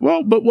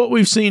 Well, but what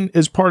we've seen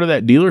as part of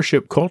that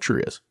dealership culture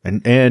is,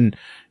 and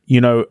you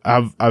know,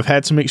 I've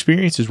had some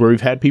experiences where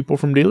we've had people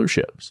from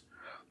dealerships.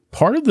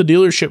 Part of the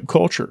dealership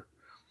culture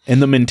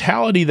and the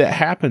mentality that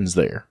happens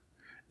there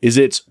is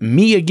it's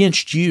me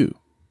against you.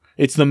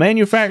 It's the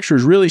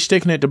manufacturers really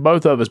sticking it to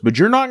both of us, but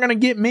you're not going to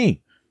get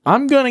me.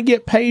 I'm going to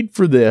get paid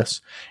for this.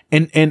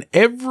 And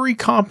every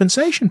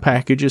compensation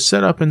package is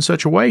set up in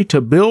such a way to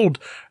build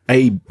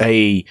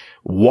a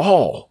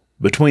wall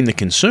between the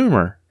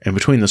consumer and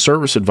between the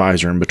service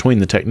advisor and between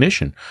the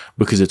technician,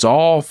 because it's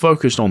all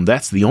focused on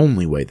that's the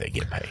only way they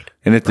get paid.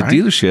 And at the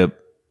dealership,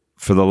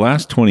 for the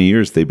last 20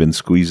 years, they've been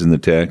squeezing the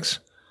techs,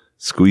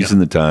 squeezing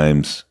the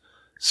times,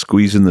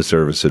 squeezing the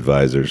service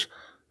advisors,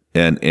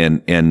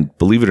 and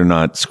believe it or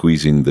not,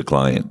 squeezing the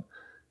client.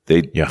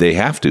 They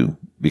have to,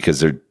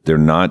 because they're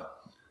not,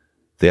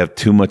 they have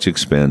too much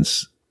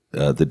expense.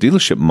 The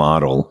dealership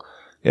model,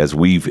 as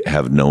we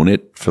have known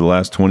it for the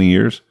last 20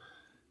 years,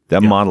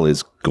 that model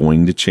is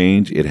going to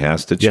change. It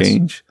has to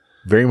change.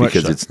 Very much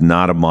because it's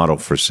not a model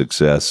for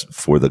success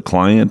for the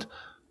client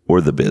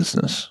or the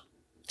business.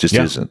 Just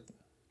isn't.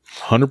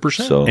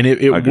 100%. So and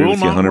it I agree will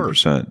with you not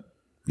 100%. work.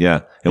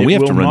 Yeah. And we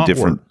have to run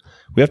different.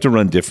 We have to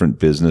run different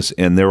business,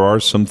 and there are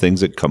some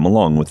things that come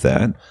along with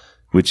that,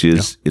 which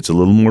is it's a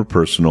little more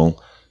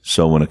personal.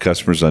 So when a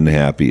customer's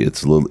unhappy, it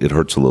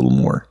hurts a little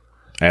more.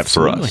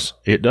 Absolutely. For us.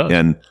 It does.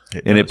 And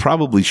it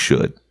probably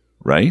should,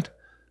 right?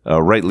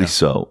 Rightly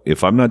so.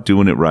 If I'm not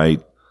doing it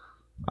right,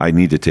 I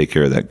need to take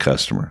care of that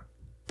customer.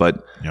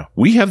 But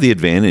we have the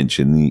advantage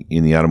in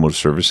the automotive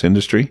service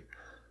industry.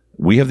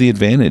 We have the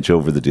advantage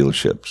over the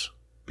dealerships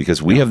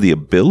because we have the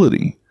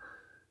ability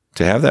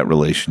to have that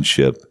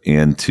relationship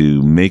and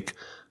to make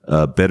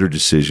better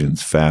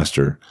decisions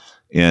faster.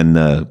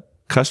 And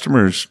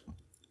customers,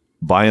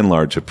 by and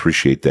large,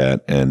 appreciate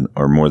that and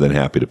are more than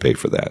happy to pay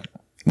for that,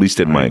 at least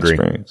in my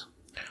experience.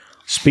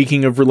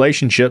 Speaking of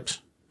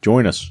relationships,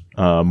 join us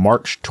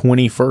March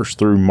 21st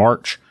through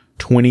March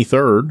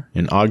 23rd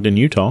in Ogden,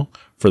 Utah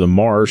for the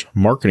Mars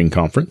Marketing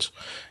Conference.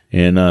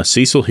 And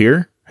Cecil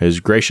here has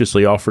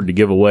graciously offered to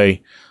give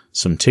away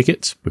some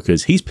tickets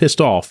because he's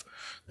pissed off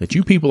that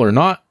you people are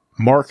not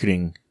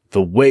marketing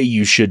the way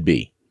you should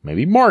be.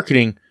 Maybe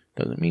marketing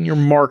doesn't mean you're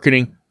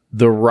marketing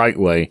the right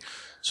way.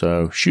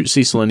 So shoot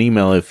Cecil an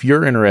email if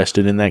you're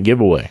interested in that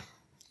giveaway.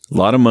 A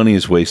lot of money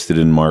is wasted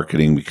in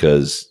marketing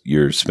because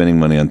you're spending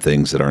money on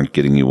things that aren't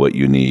getting you what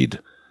you need.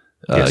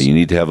 You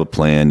need to have a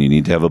plan. You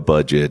need to have a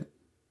budget.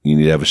 You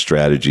need to have a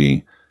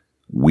strategy.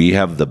 We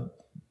have the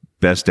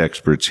best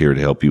experts here to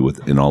help you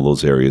in all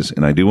those areas.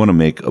 And I do want to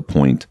make a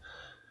point.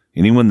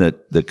 Anyone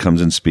that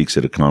comes and speaks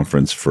at a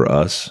conference for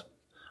us,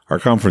 our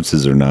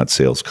conferences are not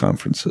sales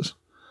conferences.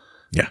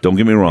 Yeah. Don't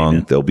get me wrong.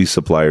 Amen. There'll be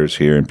suppliers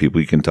here and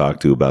people you can talk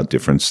to about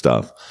different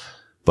stuff.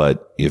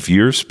 But if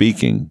you're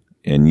speaking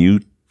and you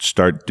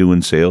start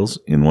doing sales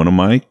in one of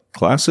my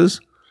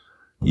classes,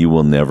 you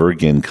will never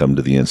again come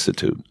to the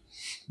Institute.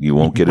 You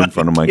won't get in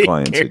front of my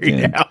clients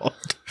again.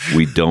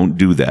 We don't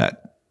do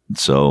that.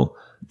 So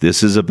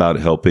this is about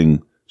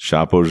helping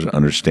shop owners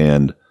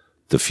understand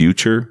the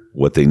future,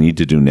 what they need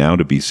to do now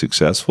to be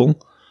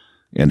successful,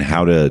 and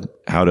how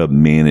to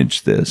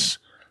manage this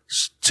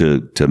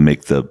to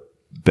make the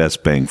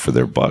best bang for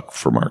their buck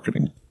for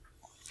marketing.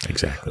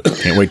 Exactly.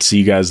 Can't wait to see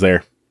you guys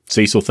there.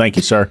 Cecil, thank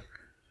you, sir.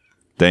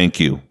 Thank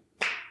you.